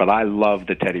 2-on, but I love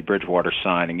the Teddy Bridgewater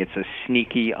signing. It's a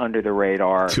sneaky under the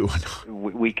radar.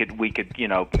 2-on. We could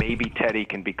maybe Teddy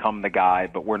can become the guy,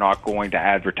 but we're not going to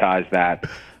advertise that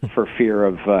for fear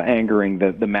of angering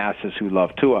the masses who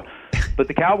love Tua. But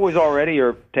the Cowboys already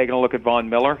are taking a look at Von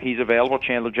Miller. He's available.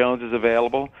 Chandler Jones is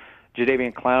available.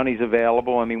 Jadeveon Clowney's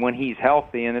available. I mean, when he's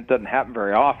healthy, and it doesn't happen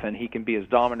very often, he can be as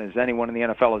dominant as anyone in the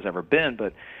NFL has ever been.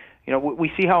 But,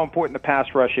 we see how important the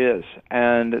pass rush is.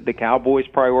 And the Cowboys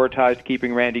prioritized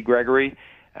keeping Randy Gregory,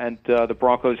 and the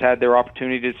Broncos had their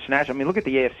opportunity to snatch. I mean, look at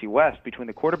the AFC West between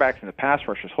the quarterbacks and the pass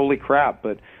rushers. Holy crap.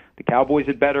 But the Cowboys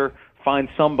had better find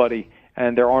somebody,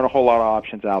 and there aren't a whole lot of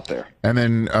options out there. And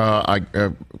then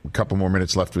a couple more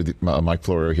minutes left with Mike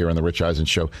Florio here on the Rich Eisen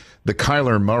Show. The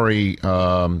Kyler Murray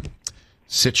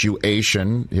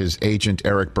situation, his agent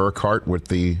Eric Burkhart with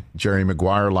the Jerry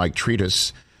Maguire-like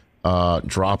treatise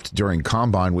dropped during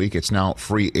Combine Week. It's now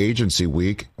free agency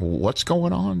week. What's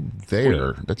going on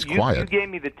there? That's quiet. You gave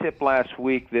me the tip last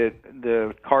week that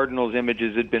the Cardinals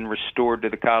images had been restored to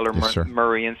the Kyler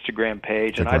Murray Instagram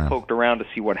page, and I poked around to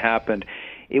see what happened.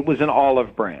 It was an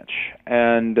olive branch,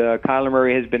 and Kyler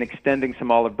Murray has been extending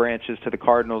some olive branches to the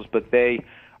Cardinals, but they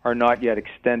are not yet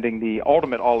extending the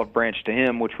ultimate olive branch to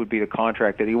him, which would be the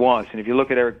contract that he wants. And if you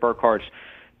look at Eric Burkhart's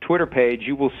Twitter page,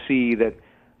 you will see that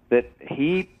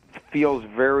he feels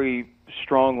very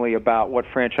strongly about what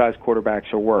franchise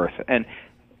quarterbacks are worth. And,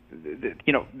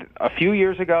 a few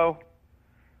years ago,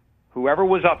 whoever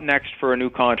was up next for a new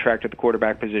contract at the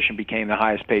quarterback position became the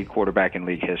highest paid quarterback in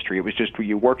league history. It was just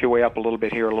you work your way up a little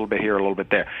bit here, a little bit here, a little bit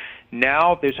there.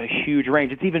 Now there's a huge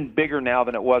range. It's even bigger now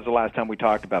than it was the last time we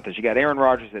talked about this. You got Aaron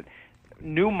Rodgers at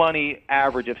new money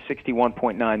average of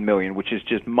 $61.9 million, which is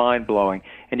just mind-blowing.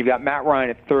 And you've got Matt Ryan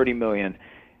at $30 million.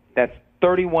 That's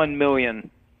 $31 million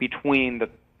between the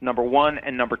number 1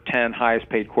 and number 10 highest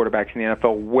paid quarterbacks in the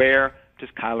NFL. Where does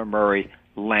Kyler Murray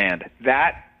land?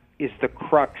 That is the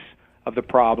crux of the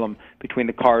problem between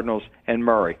the Cardinals and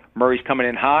Murray. Murray's coming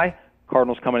in high,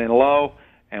 Cardinals coming in low,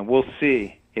 and we'll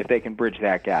see if they can bridge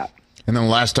that gap. And then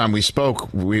the last time we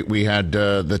spoke, we had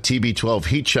the TB12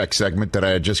 Heat Check segment that I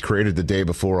had just created the day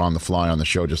before on the fly on the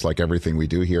show, just like everything we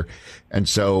do here. And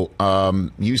so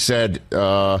you said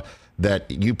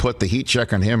that you put the heat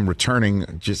check on him returning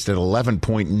just at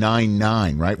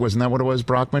 11.99, right? Wasn't that what it was,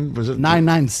 Brockman? Was it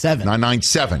 997?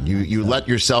 997. You let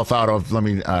yourself out of, I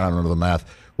don't know the math.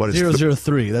 What is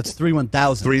 0.003? That's 3/1000.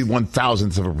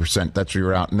 3/1000%. That's where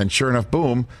you're out. And then sure enough,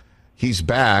 boom, he's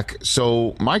back.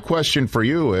 So my question for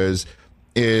you is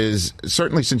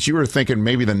certainly since you were thinking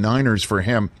maybe the Niners for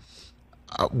him,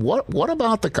 what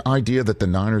about the idea that the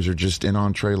Niners are just in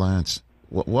on Trey Lance?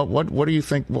 What do you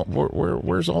think?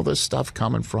 Where's all this stuff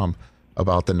coming from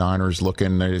about the Niners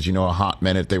looking, as you know, a hot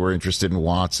minute? They were interested in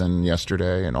Watson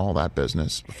yesterday and all that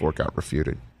business before it got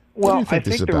refuted. Well, I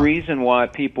think the reason why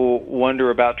people wonder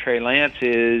about Trey Lance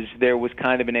is there was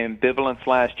kind of an ambivalence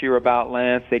last year about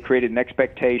Lance. They created an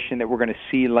expectation that we're going to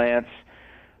see Lance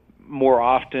more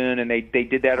often, and they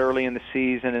did that early in the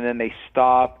season, and then they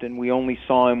stopped, and we only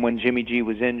saw him when Jimmy G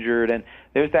was injured. And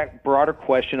there's that broader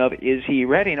question of, is he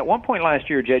ready? And at one point last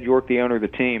year, Jed York, the owner of the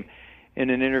team, in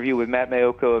an interview with Matt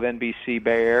Mayoko of NBC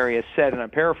Bay Area, said, and I'm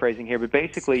paraphrasing here, but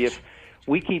basically if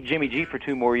we keep Jimmy G for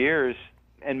 2 more years,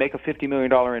 and make a $50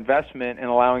 million investment in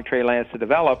allowing Trey Lance to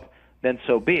develop, then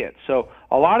so be it. So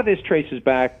a lot of this traces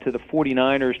back to the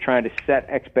 49ers trying to set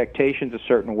expectations a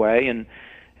certain way, and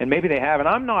maybe they have. And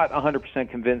I'm not 100%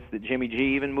 convinced that Jimmy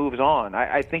G even moves on.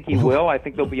 I think he will. I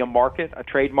think there'll be a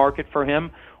trade market for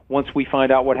him once we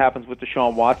find out what happens with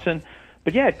Deshaun Watson.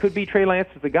 But, yeah, it could be Trey Lance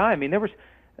as the guy. I mean, I think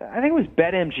it was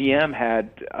BetMGM had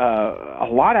a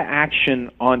lot of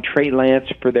action on Trey Lance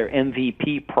for their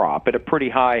MVP prop at a pretty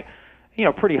high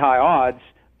odds,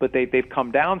 but they've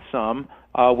come down some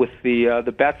with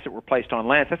the bets that were placed on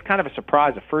Lance. That's kind of a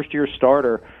surprise, a first-year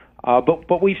starter.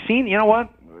 But we've seen, you know what?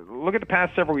 Look at the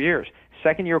past several years.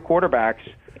 Second-year quarterbacks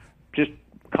just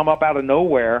come up out of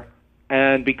nowhere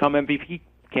and become MVP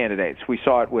candidates. We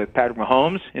saw it with Patrick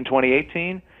Mahomes in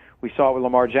 2018. We saw it with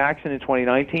Lamar Jackson in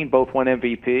 2019. Both won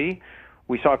MVP.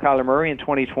 We saw Kyler Murray in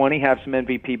 2020 have some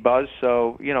MVP buzz.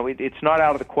 So, it's not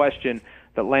out of the question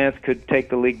that Lance could take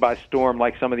the league by storm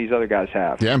like some of these other guys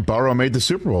have. Yeah, and Burrow made the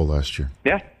Super Bowl last year.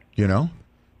 Yeah.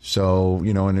 So,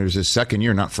 and it was his second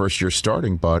year, not first year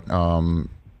starting, but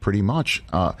pretty much.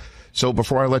 So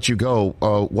before I let you go,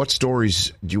 what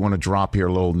stories do you want to drop here,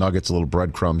 little nuggets, little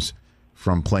breadcrumbs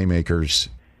from playmakers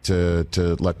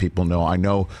to let people know? I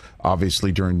know,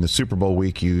 obviously, during the Super Bowl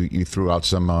week, you threw out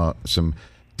some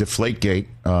Deflategate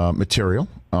material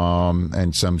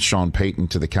and some Sean Payton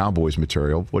to the Cowboys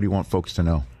material. What do you want folks to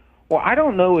know? Well, I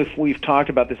don't know if we've talked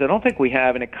about this. I don't think we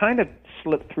have, and it kind of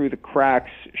slipped through the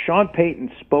cracks. Sean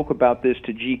Payton spoke about this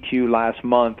to GQ last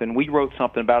month, and we wrote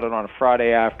something about it on a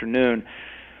Friday afternoon.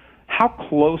 How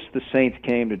close the Saints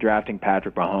came to drafting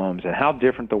Patrick Mahomes and how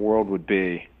different the world would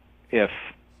be if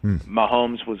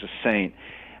Mahomes was a Saint.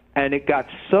 And it got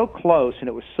so close, and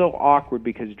it was so awkward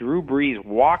because Drew Brees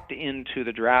walked into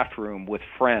the draft room with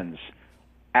friends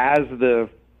as the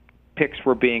picks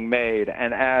were being made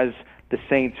and as the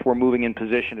Saints were moving in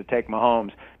position to take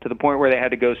Mahomes, to the point where they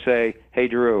had to go say, "Hey,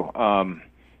 Drew,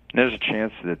 there's a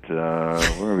chance that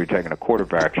we're going to be taking a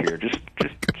quarterback here, just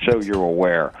so you're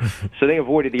aware." So they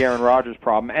avoided the Aaron Rodgers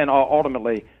problem, and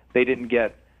ultimately they didn't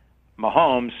get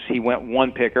Mahomes. He went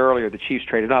one pick earlier. The Chiefs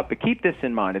traded up. But keep this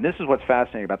in mind, and this is what's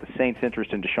fascinating about the Saints'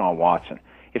 interest in Deshaun Watson.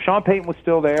 If Sean Payton was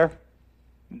still there,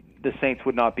 the Saints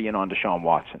would not be in on Deshaun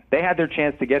Watson. They had their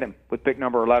chance to get him with pick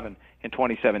number 11 in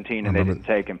 2017, and they didn't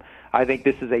take him. I think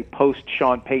this is a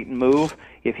post-Sean Payton move.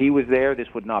 If he was there,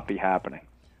 this would not be happening.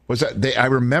 I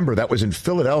remember that was in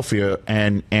Philadelphia,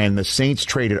 and the Saints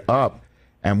traded up,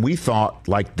 and we thought,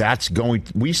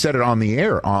 we said it on the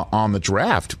air, on the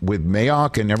draft, with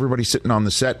Mayock and everybody sitting on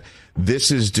the set,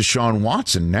 this is Deshaun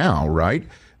Watson now, right?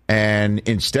 And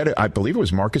instead of, I believe it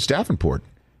was Marcus Davenport,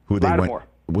 who they Lattimore.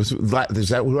 Is that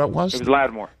who that was? It was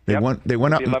Lattimore. They went up. The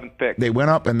 11th pick. They went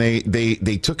up and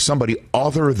they took somebody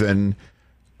other than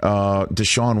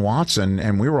Deshaun Watson,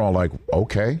 and we were all like,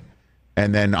 okay.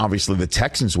 And then obviously the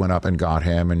Texans went up and got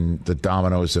him, and the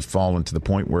dominoes have fallen to the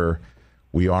point where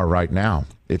we are right now.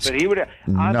 But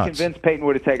I'm convinced Peyton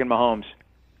would have taken Mahomes.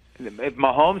 If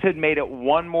Mahomes had made it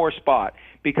one more spot,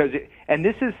 this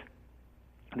is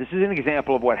an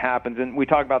example of what happens, and we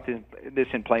talk about this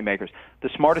in Playmakers. The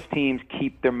smartest teams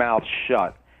keep their mouths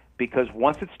shut, because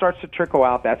once it starts to trickle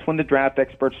out, that's when the draft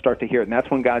experts start to hear it, and that's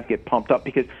when guys get pumped up,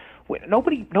 because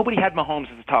nobody had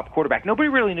Mahomes as the top quarterback. Nobody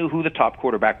really knew who the top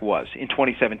quarterback was in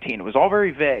 2017. It was all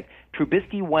very vague.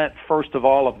 Trubisky went first of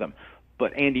all of them,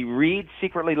 but Andy Reid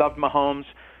secretly loved Mahomes.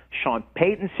 Sean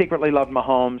Payton secretly loved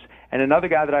Mahomes, and another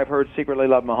guy that I've heard secretly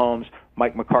loved Mahomes,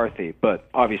 Mike McCarthy, but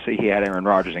obviously he had Aaron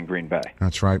Rodgers in Green Bay.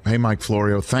 That's right. Hey, Mike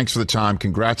Florio, thanks for the time.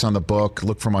 Congrats on the book.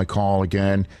 Look for my call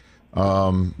again.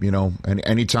 And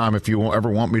anytime if you ever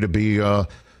want me to be the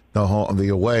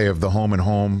away of the home and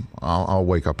home, I'll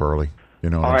wake up early. All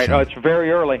right. It's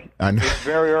very early. I know. It's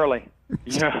very early.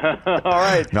 All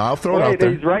right. No, I'll throw it out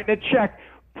there. He's writing a check.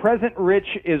 Present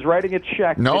Rich is writing a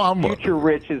check. No, future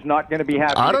Rich is not going to be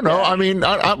happy. I don't know. I mean,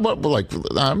 I'm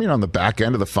on the back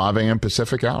end of the 5 a.m.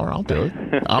 Pacific hour. I'll do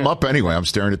it. I'm up anyway. I'm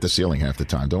staring at the ceiling half the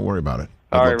time. Don't worry about it.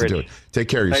 I'd love to do it. Take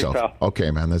care of yourself. Thanks, okay,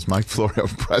 man. That's Mike Florio,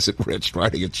 Present Rich,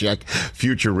 writing a check.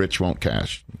 Future Rich won't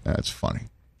cash. That's funny.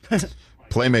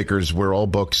 Playmakers, where all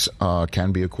books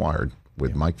can be acquired,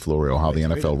 with Mike Florio, how the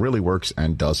NFL really works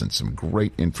and doesn't. Some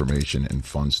great information and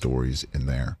fun stories in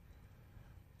there.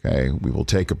 Okay, we will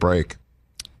take a break.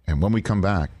 And when we come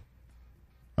back,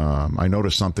 I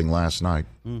noticed something last night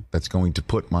that's going to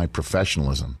put my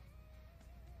professionalism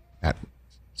at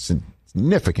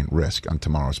significant risk on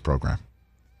tomorrow's program.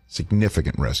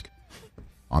 Significant risk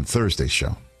on Thursday's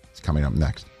show. It's coming up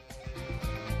next.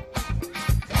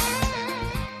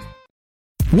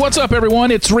 What's up,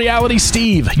 everyone? It's Reality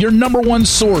Steve, your number one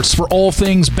source for all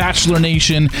things Bachelor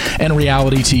Nation and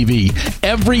reality TV.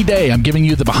 Every day, I'm giving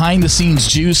you the behind-the-scenes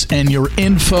juice and your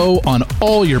info on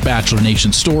all your Bachelor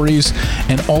Nation stories,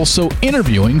 and also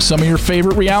interviewing some of your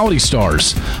favorite reality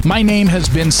stars. My name has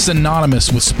been synonymous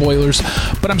with spoilers,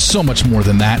 but I'm so much more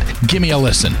than that. Give me a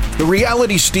listen. The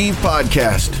Reality Steve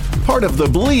Podcast, part of the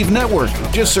Believe Network.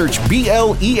 Just search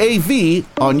BLEAV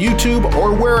on YouTube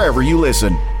or wherever you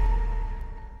listen.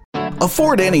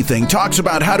 Afford Anything talks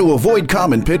about how to avoid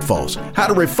common pitfalls, how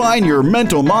to refine your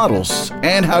mental models,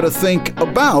 and how to think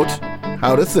about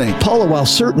how to think. Paula, while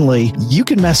certainly you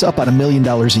can mess up on $1 million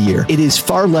a year, it is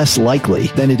far less likely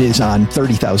than it is on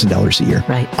 $30,000 a year.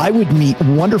 Right. I would meet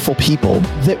wonderful people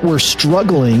that were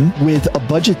struggling with a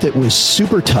budget that was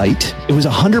super tight. It was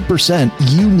 100%.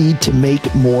 You need to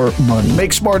make more money.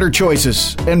 Make smarter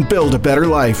choices and build a better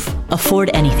life.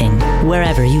 Afford Anything,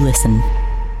 wherever you listen.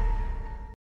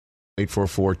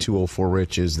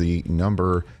 844-204-RICH is the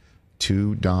number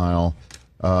to dial.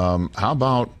 How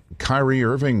about Kyrie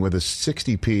Irving with a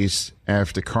 60-piece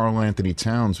after Karl Anthony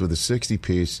Towns with a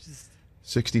 60-piece?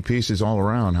 60 pieces all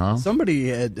around, huh? Somebody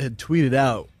had tweeted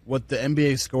out what the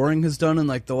NBA scoring has done in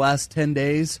like the last 10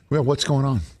 days. Well, what's going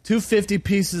on? 250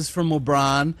 pieces from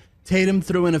LeBron. Tatum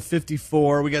threw in a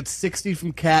 54. We got 60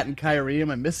 from Kat and Kyrie.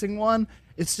 Am I missing one?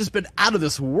 It's just been out of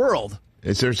this world.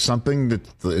 Is there something that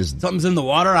is... Something's in the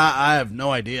water? I have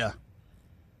no idea.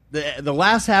 The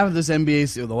last half of this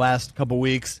NBA, the last couple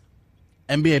weeks,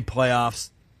 NBA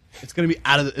playoffs, it's going to be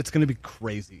it's going to be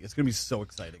crazy. It's going to be so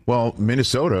exciting. Well,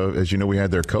 Minnesota, as you know, we had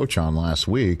their coach on last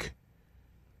week.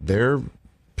 I don't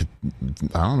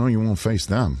know, you won't face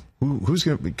them. Who's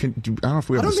going to... I don't know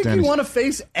if we understand. I don't think you want to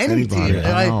face any team.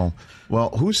 I know. Well,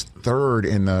 who's third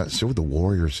in the... So the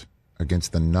Warriors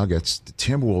against the Nuggets. The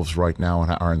Timberwolves right now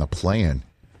are in the play-in.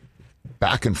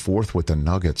 Back and forth with the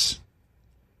Nuggets.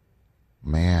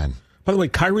 Man. By the way,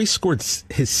 Kyrie scored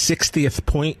his 60th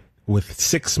point with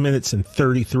 6 minutes and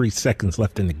 33 seconds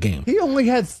left in the game. He only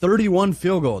had 31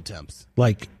 field goal attempts.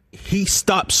 Like, he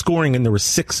stopped scoring and there was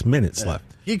 6 minutes left.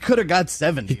 He could have got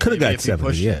 70. He could have got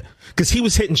 70, yeah. Because he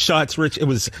was hitting shots, Rich. It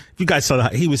was, if you guys saw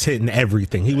that, he was hitting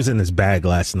everything. He was in his bag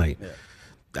last night. Yeah.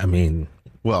 I mean...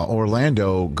 Well,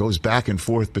 Orlando goes back and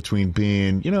forth between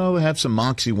being, they have some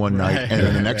moxie one night, and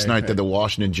then the next night they're the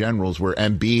Washington Generals, where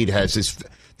Embiid has his...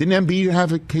 Didn't Embiid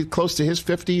have it close to his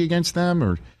 50 against them,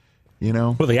 or,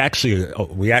 Well, we actually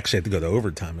had to go to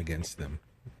overtime against them.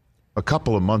 A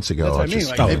couple of months ago. That's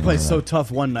what I mean. They play so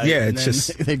tough one night, and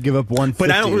then they give up 150.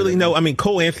 But I don't really know. I mean,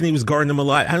 Cole Anthony was guarding them a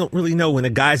lot. I don't really know when a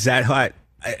guy's that hot.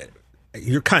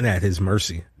 You're kind of at his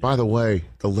mercy. By the way,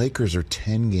 the Lakers are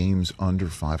 10 games under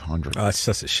 500. Oh, it's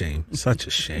such a shame. Such a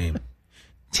shame.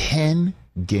 10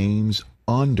 games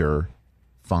under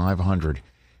 500.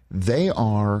 They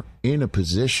are in a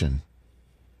position.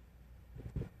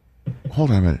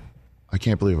 Hold on a minute. I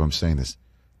can't believe I'm saying this.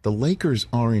 The Lakers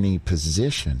are in a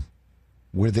position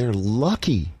where they're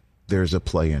lucky there's a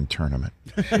play-in tournament.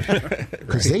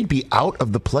 Because they'd be out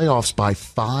of the playoffs by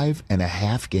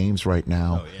 5.5 games right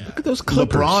now. Oh, yeah. Look at those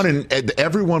Clippers. LeBron and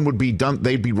everyone would be done.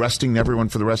 They'd be resting everyone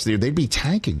for the rest of the year. They'd be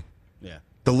tanking. Yeah.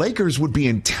 The Lakers would be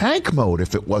in tank mode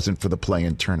if it wasn't for the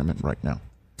play-in tournament right now.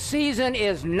 Season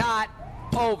is not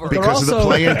over. Because of the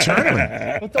play-in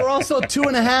tournament. But they're also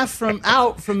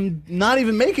 2.5 from not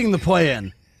even making the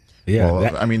play-in. Yeah. Well,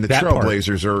 the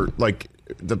Trailblazers are like,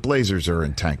 the Blazers are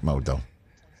in tank mode, though.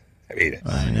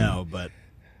 I know, but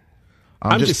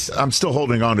I'm still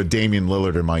holding on to Damian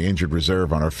Lillard in my injured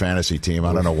reserve on our fantasy team.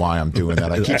 I don't know why I'm doing that.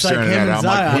 I keep staring at it. I'm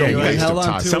like, what a waste of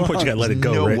time. At some point you got to let it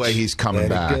go. No way he's coming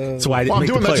back. That's why I'm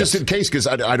doing that just in case, because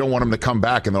I don't want him to come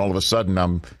back and then all of a sudden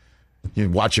I'm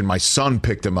watching my son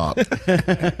picked him up. Back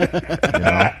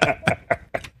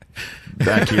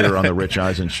here on the Rich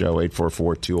Eisen Show,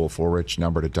 844-204-RICH,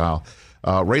 number to dial.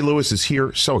 Ray Lewis is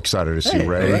here. So excited to see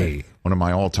Ray. One of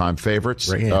my all-time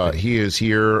favorites. He is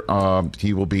here.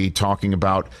 He will be talking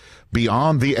about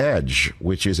Beyond the Edge,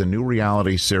 which is a new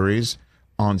reality series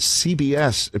on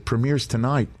CBS. It premieres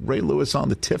tonight. Ray Lewis on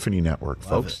the Tiffany Network,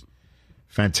 folks.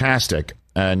 Fantastic.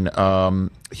 And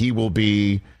he will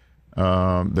be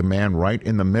the man right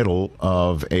in the middle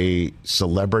of a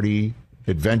celebrity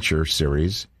adventure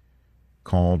series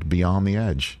called Beyond the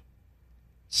Edge.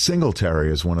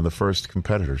 Singletary is one of the first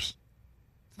competitors.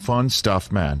 Fun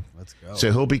stuff, man. Let's go.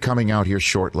 So he'll be coming out here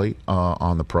shortly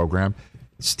on the program.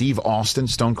 Steve Austin,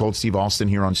 Stone Cold Steve Austin,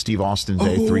 here on Steve Austin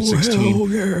Day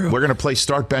 316. Yeah. We're going to play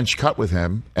Start Bench Cut with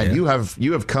him, and you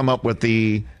have come up with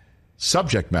the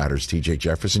subject matters, TJ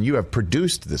Jefferson. You have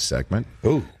produced this segment.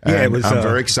 Ooh. Yeah, it was, I'm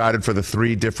very excited for the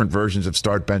 3 different versions of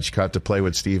Start Bench Cut to play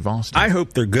with Steve Austin. I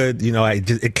hope they're good.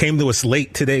 It came to us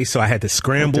late today, so I had to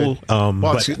scramble.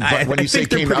 But when you say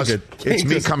came came to us, good. it's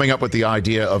me coming up with the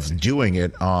idea of doing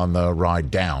it on the ride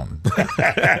down.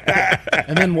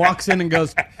 And then walks in and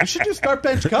goes, "We should just Start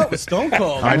Bench Cut with Stone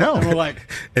Cold." I know. And we're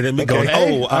like, and then we okay,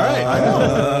 go, all right, I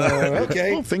know.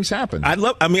 Okay. Well, things happen.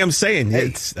 I'm saying,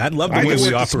 I'd love the way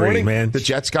we operate, man. The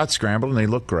Jets got scrambled, and they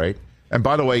look great. And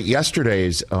by the way,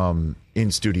 yesterday's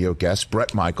in-studio guest,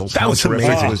 Brett Michaels. That was terrific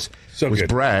amazing. was good.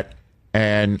 Brett.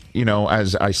 And,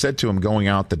 as I said to him going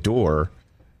out the door,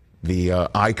 the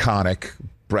iconic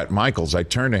Brett Michaels, I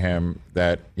turned to him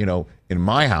that, in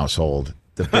my household,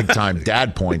 the big-time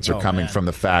dad points are coming from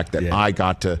the fact that I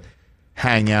got to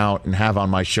hang out and have on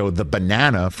my show the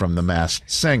banana from The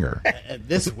Masked Singer.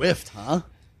 This whiffed, huh?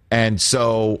 And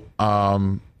so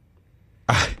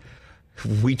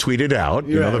we tweeted out,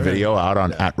 the video out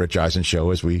on at Rich Eisen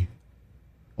Show, as we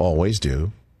always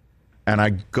do. And I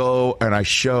go and I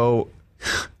show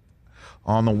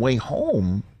on the way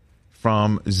home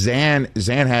from Zan.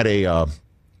 Zan had a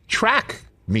track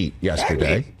meet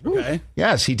yesterday. Okay.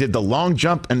 Yes, he did the long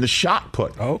jump and the shot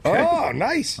put. Okay. Oh,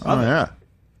 nice. Yeah.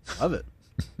 Love it.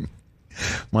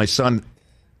 My son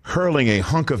hurling a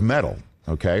hunk of metal.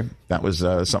 Okay. That was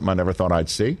something I never thought I'd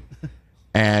see.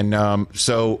 And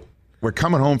so we're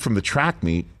coming home from the track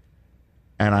meet,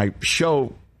 and I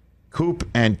show Coop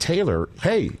and Taylor,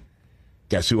 hey,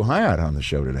 guess who I had on the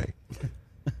show today?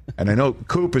 And I know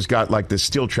Coop has got like this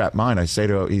steel trap mind. I say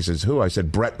to him, he says, who? I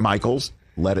said, Brett Michaels.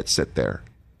 Let it sit there.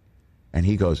 And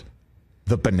he goes,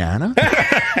 the banana?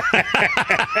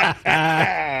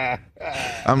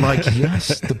 I'm like,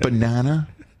 yes, the banana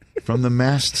from The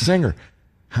Masked Singer.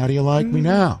 How do you like me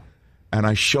now? And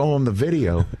I show him the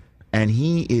video, and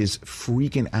he is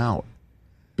freaking out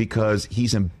because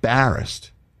he's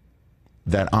embarrassed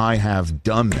that I have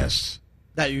done this.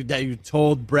 That you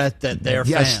told Brett that they're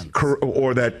yes, fans.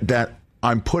 Or that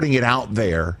I'm putting it out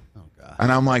there. Oh, God.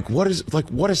 And I'm like, what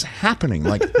is happening?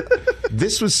 Like,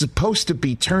 this was supposed to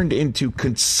be turned into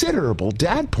considerable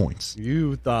dad points.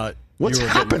 You thought what's you were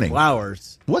happening?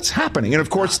 Flowers. What's happening? And of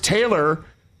course, Taylor,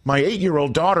 my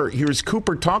 8-year-old daughter, hears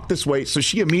Cooper talk this way, so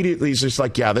she immediately is just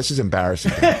like, yeah, this is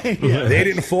embarrassing. They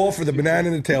didn't fall for the banana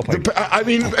in the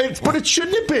tailpipe. But it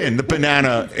shouldn't have been the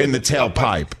banana in the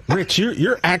tailpipe. Rich,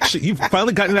 you've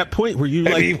finally gotten to that point where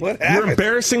you're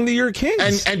embarrassing to your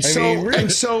kids. And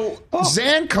so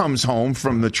Zan comes home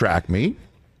from the track meet,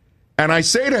 and I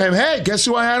say to him, hey, guess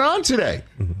who I had on today?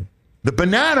 The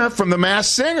banana from The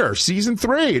Masked Singer, season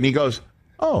 3. And he goes,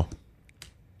 oh.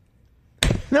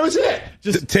 That was it.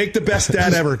 Just take the best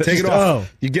dad ever. Take it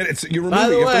off. You get it. You remove By it.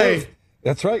 the way,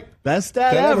 that's right. Best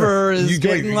dad ever is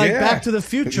getting Back to the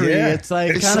Future. Yeah. It's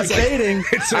like kind of fading.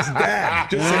 It says dad.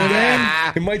 Just say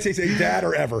dad. It might say dad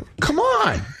or ever. Come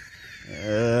on.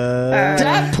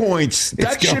 Dad points.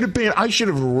 That should have been. I should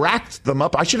have racked them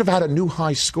up. I should have had a new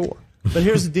high score. But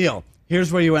here's the deal. Here's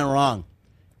where you went wrong.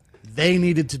 They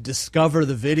needed to discover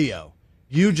the video.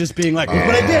 You just being like, look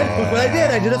what I did. Look what I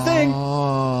did. I did a thing.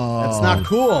 That's not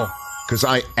cool. Because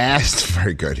I asked,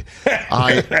 very good.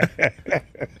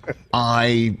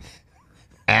 I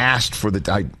asked for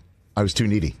the. I was too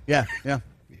needy. Yeah. Your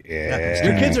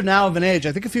kids are now of an age.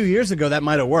 I think a few years ago that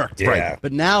might have worked. Yeah. Right.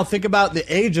 But now think about the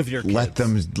age of your kids. Let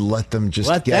them just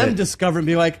let get them it. discover and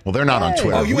be like. Well, they're not on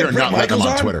Twitter. Oh, you we're had not Brett letting them Michaels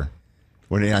on on? Twitter.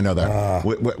 I know that.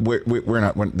 We're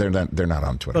not. They're not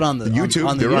on Twitter. But on the YouTube,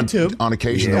 on the they're YouTube. on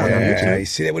occasion. They're on YouTube.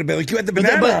 See, they would have been like, you had the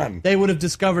banana on. They would have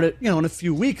discovered it, in a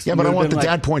few weeks. Yeah, but I want the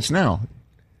dad points now.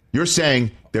 You're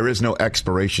saying there is no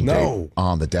expiration date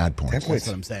on the dad points. That's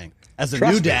what I'm saying. As a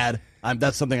Trust new me. dad,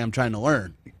 that's something I'm trying to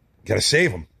learn. You got to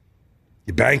save them.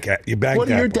 You bank What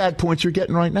are your that. dad points you're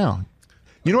getting right now?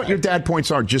 You know what your dad points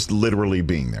are? Just literally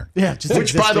being there. Yeah, just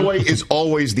which, by the existing. way, is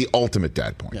always the ultimate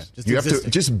dad points. Yeah, just you have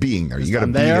existing. to just being there. You got to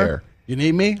I'm be there. You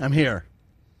need me? I'm here.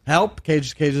 Help?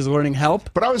 Cage is learning help.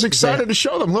 But I was excited to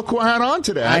show them. Look who I had on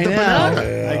today. I I had the know.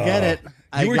 banana. I get it.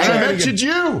 You were And I trying to mentioned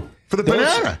you for the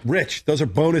banana. Rich, those are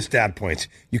bonus dad points.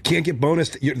 You can't get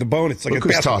bonus. The bonus, like Look a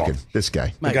who's basketball. talking. This guy.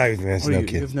 The Mike, guy who has what no do you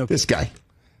kids. have no This kids? guy.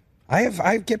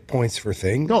 I get points for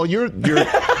things. No, you're.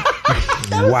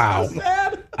 Wow.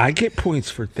 I get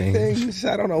points for things.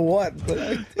 I don't know what,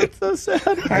 but It's so sad.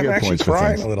 I'm get actually points for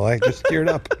crying things. a little. I just teared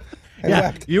up. I Yeah,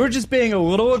 wept. you were just being a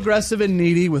little aggressive and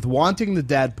needy with wanting the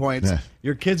dad points. Yeah.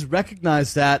 Your kids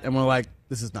recognized that and were like,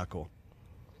 this is not cool.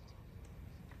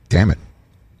 Damn it.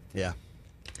 Yeah.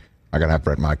 I got to have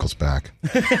Brett Michaels back.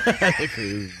 I think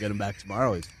we get him back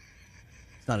tomorrow. He's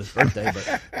not his birthday,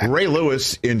 but Ray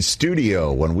Lewis in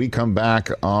studio when we come back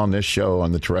on this show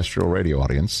on the terrestrial radio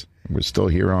audience. We're still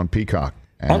here on Peacock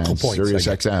and Uncle Points, Sirius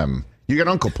XM. You get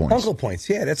Uncle Points. Uncle Points,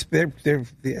 yeah, they're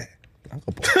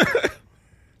Uncle Points.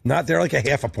 Not they're like a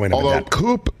half a point. Although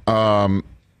Coop and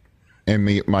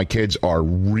my kids are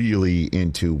really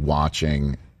into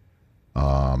watching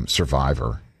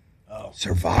Survivor. Oh,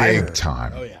 Survivor, big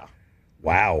time. Oh yeah,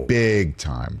 wow, big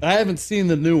time. I haven't seen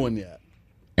the new one yet.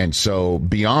 And so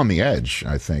Beyond the Edge,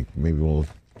 I think maybe we'll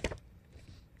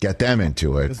get them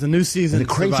into it. Because the new season. And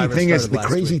the crazy Survivor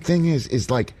thing is,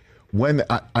 like when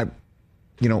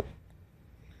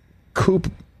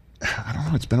Coop, I don't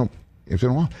know, it's been a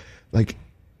while. Like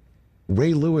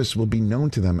Ray Lewis will be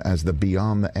known to them as the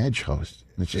Beyond the Edge host,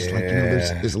 and it's just like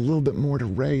there's a little bit more to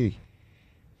Ray.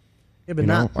 Yeah, but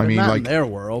not in their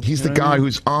world. He's the guy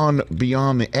who's on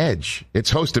Beyond the Edge.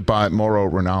 It's hosted by Mauro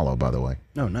Ranallo, by the way.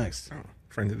 Oh, nice.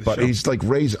 Friend of the But show. he's like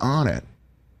Ray's on it.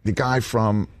 The guy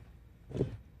from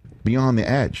Beyond the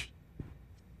Edge.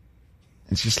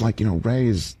 It's just like,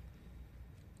 Ray's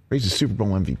a Super Bowl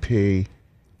MVP.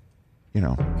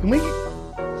 Can we?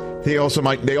 They also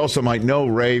might know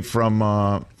Ray from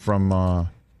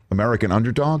American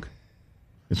Underdog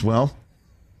as well.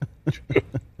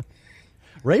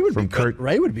 Ray would be good.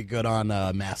 Ray would be good on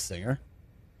Masked Singer.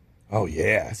 Oh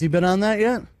yeah, has he been on that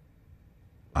yet?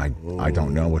 I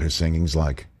don't know what his singing's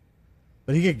like.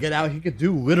 But he could get out. He could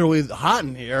do literally hot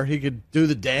in here. He could do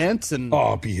the dance and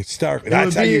be hysterical.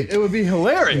 It would be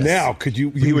hilarious. Now, could you?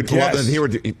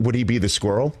 Would he be the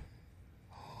squirrel?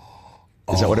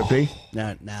 Is that what it'd be?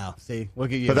 Now, see,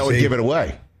 look at you. But that would give it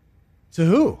away. To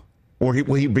who? Or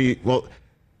will he be? Well,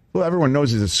 everyone knows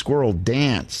he's a squirrel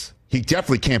dance. He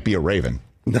definitely can't be a raven.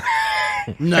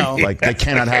 No, like they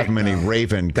cannot have him in a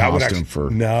raven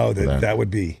costume that would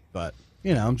be. But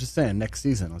I'm just saying, next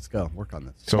season, let's go work on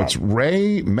this. So it's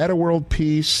Ray, Meta World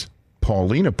Peace,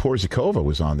 Paulina Porzakova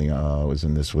was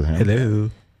in this with him.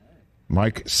 Hello,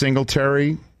 Mike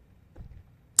Singletary,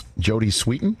 Jody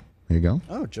Sweeten. There you go.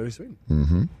 Oh, Jody Sweeten.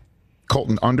 Mm-hmm.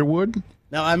 Colton Underwood.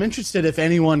 Now I'm interested if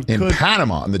anyone in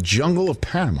Panama, in the jungle of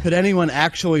Panama. Could anyone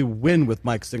actually win with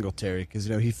Mike Singletary? Because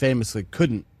he famously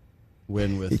couldn't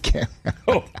win with. He can't.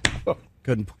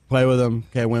 Couldn't play with him.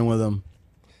 Can't win with him.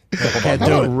 Can't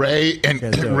do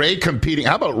it. Ray competing?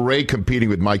 How about Ray competing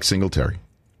with Mike Singletary?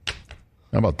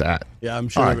 How about that? Yeah, I'm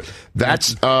sure. All right.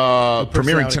 That's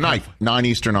premiering tonight, 9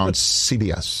 Eastern on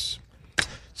CBS.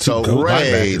 So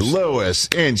Ray Lewis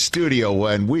in studio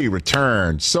when we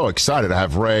return. So excited to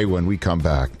have Ray when we come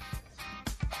back.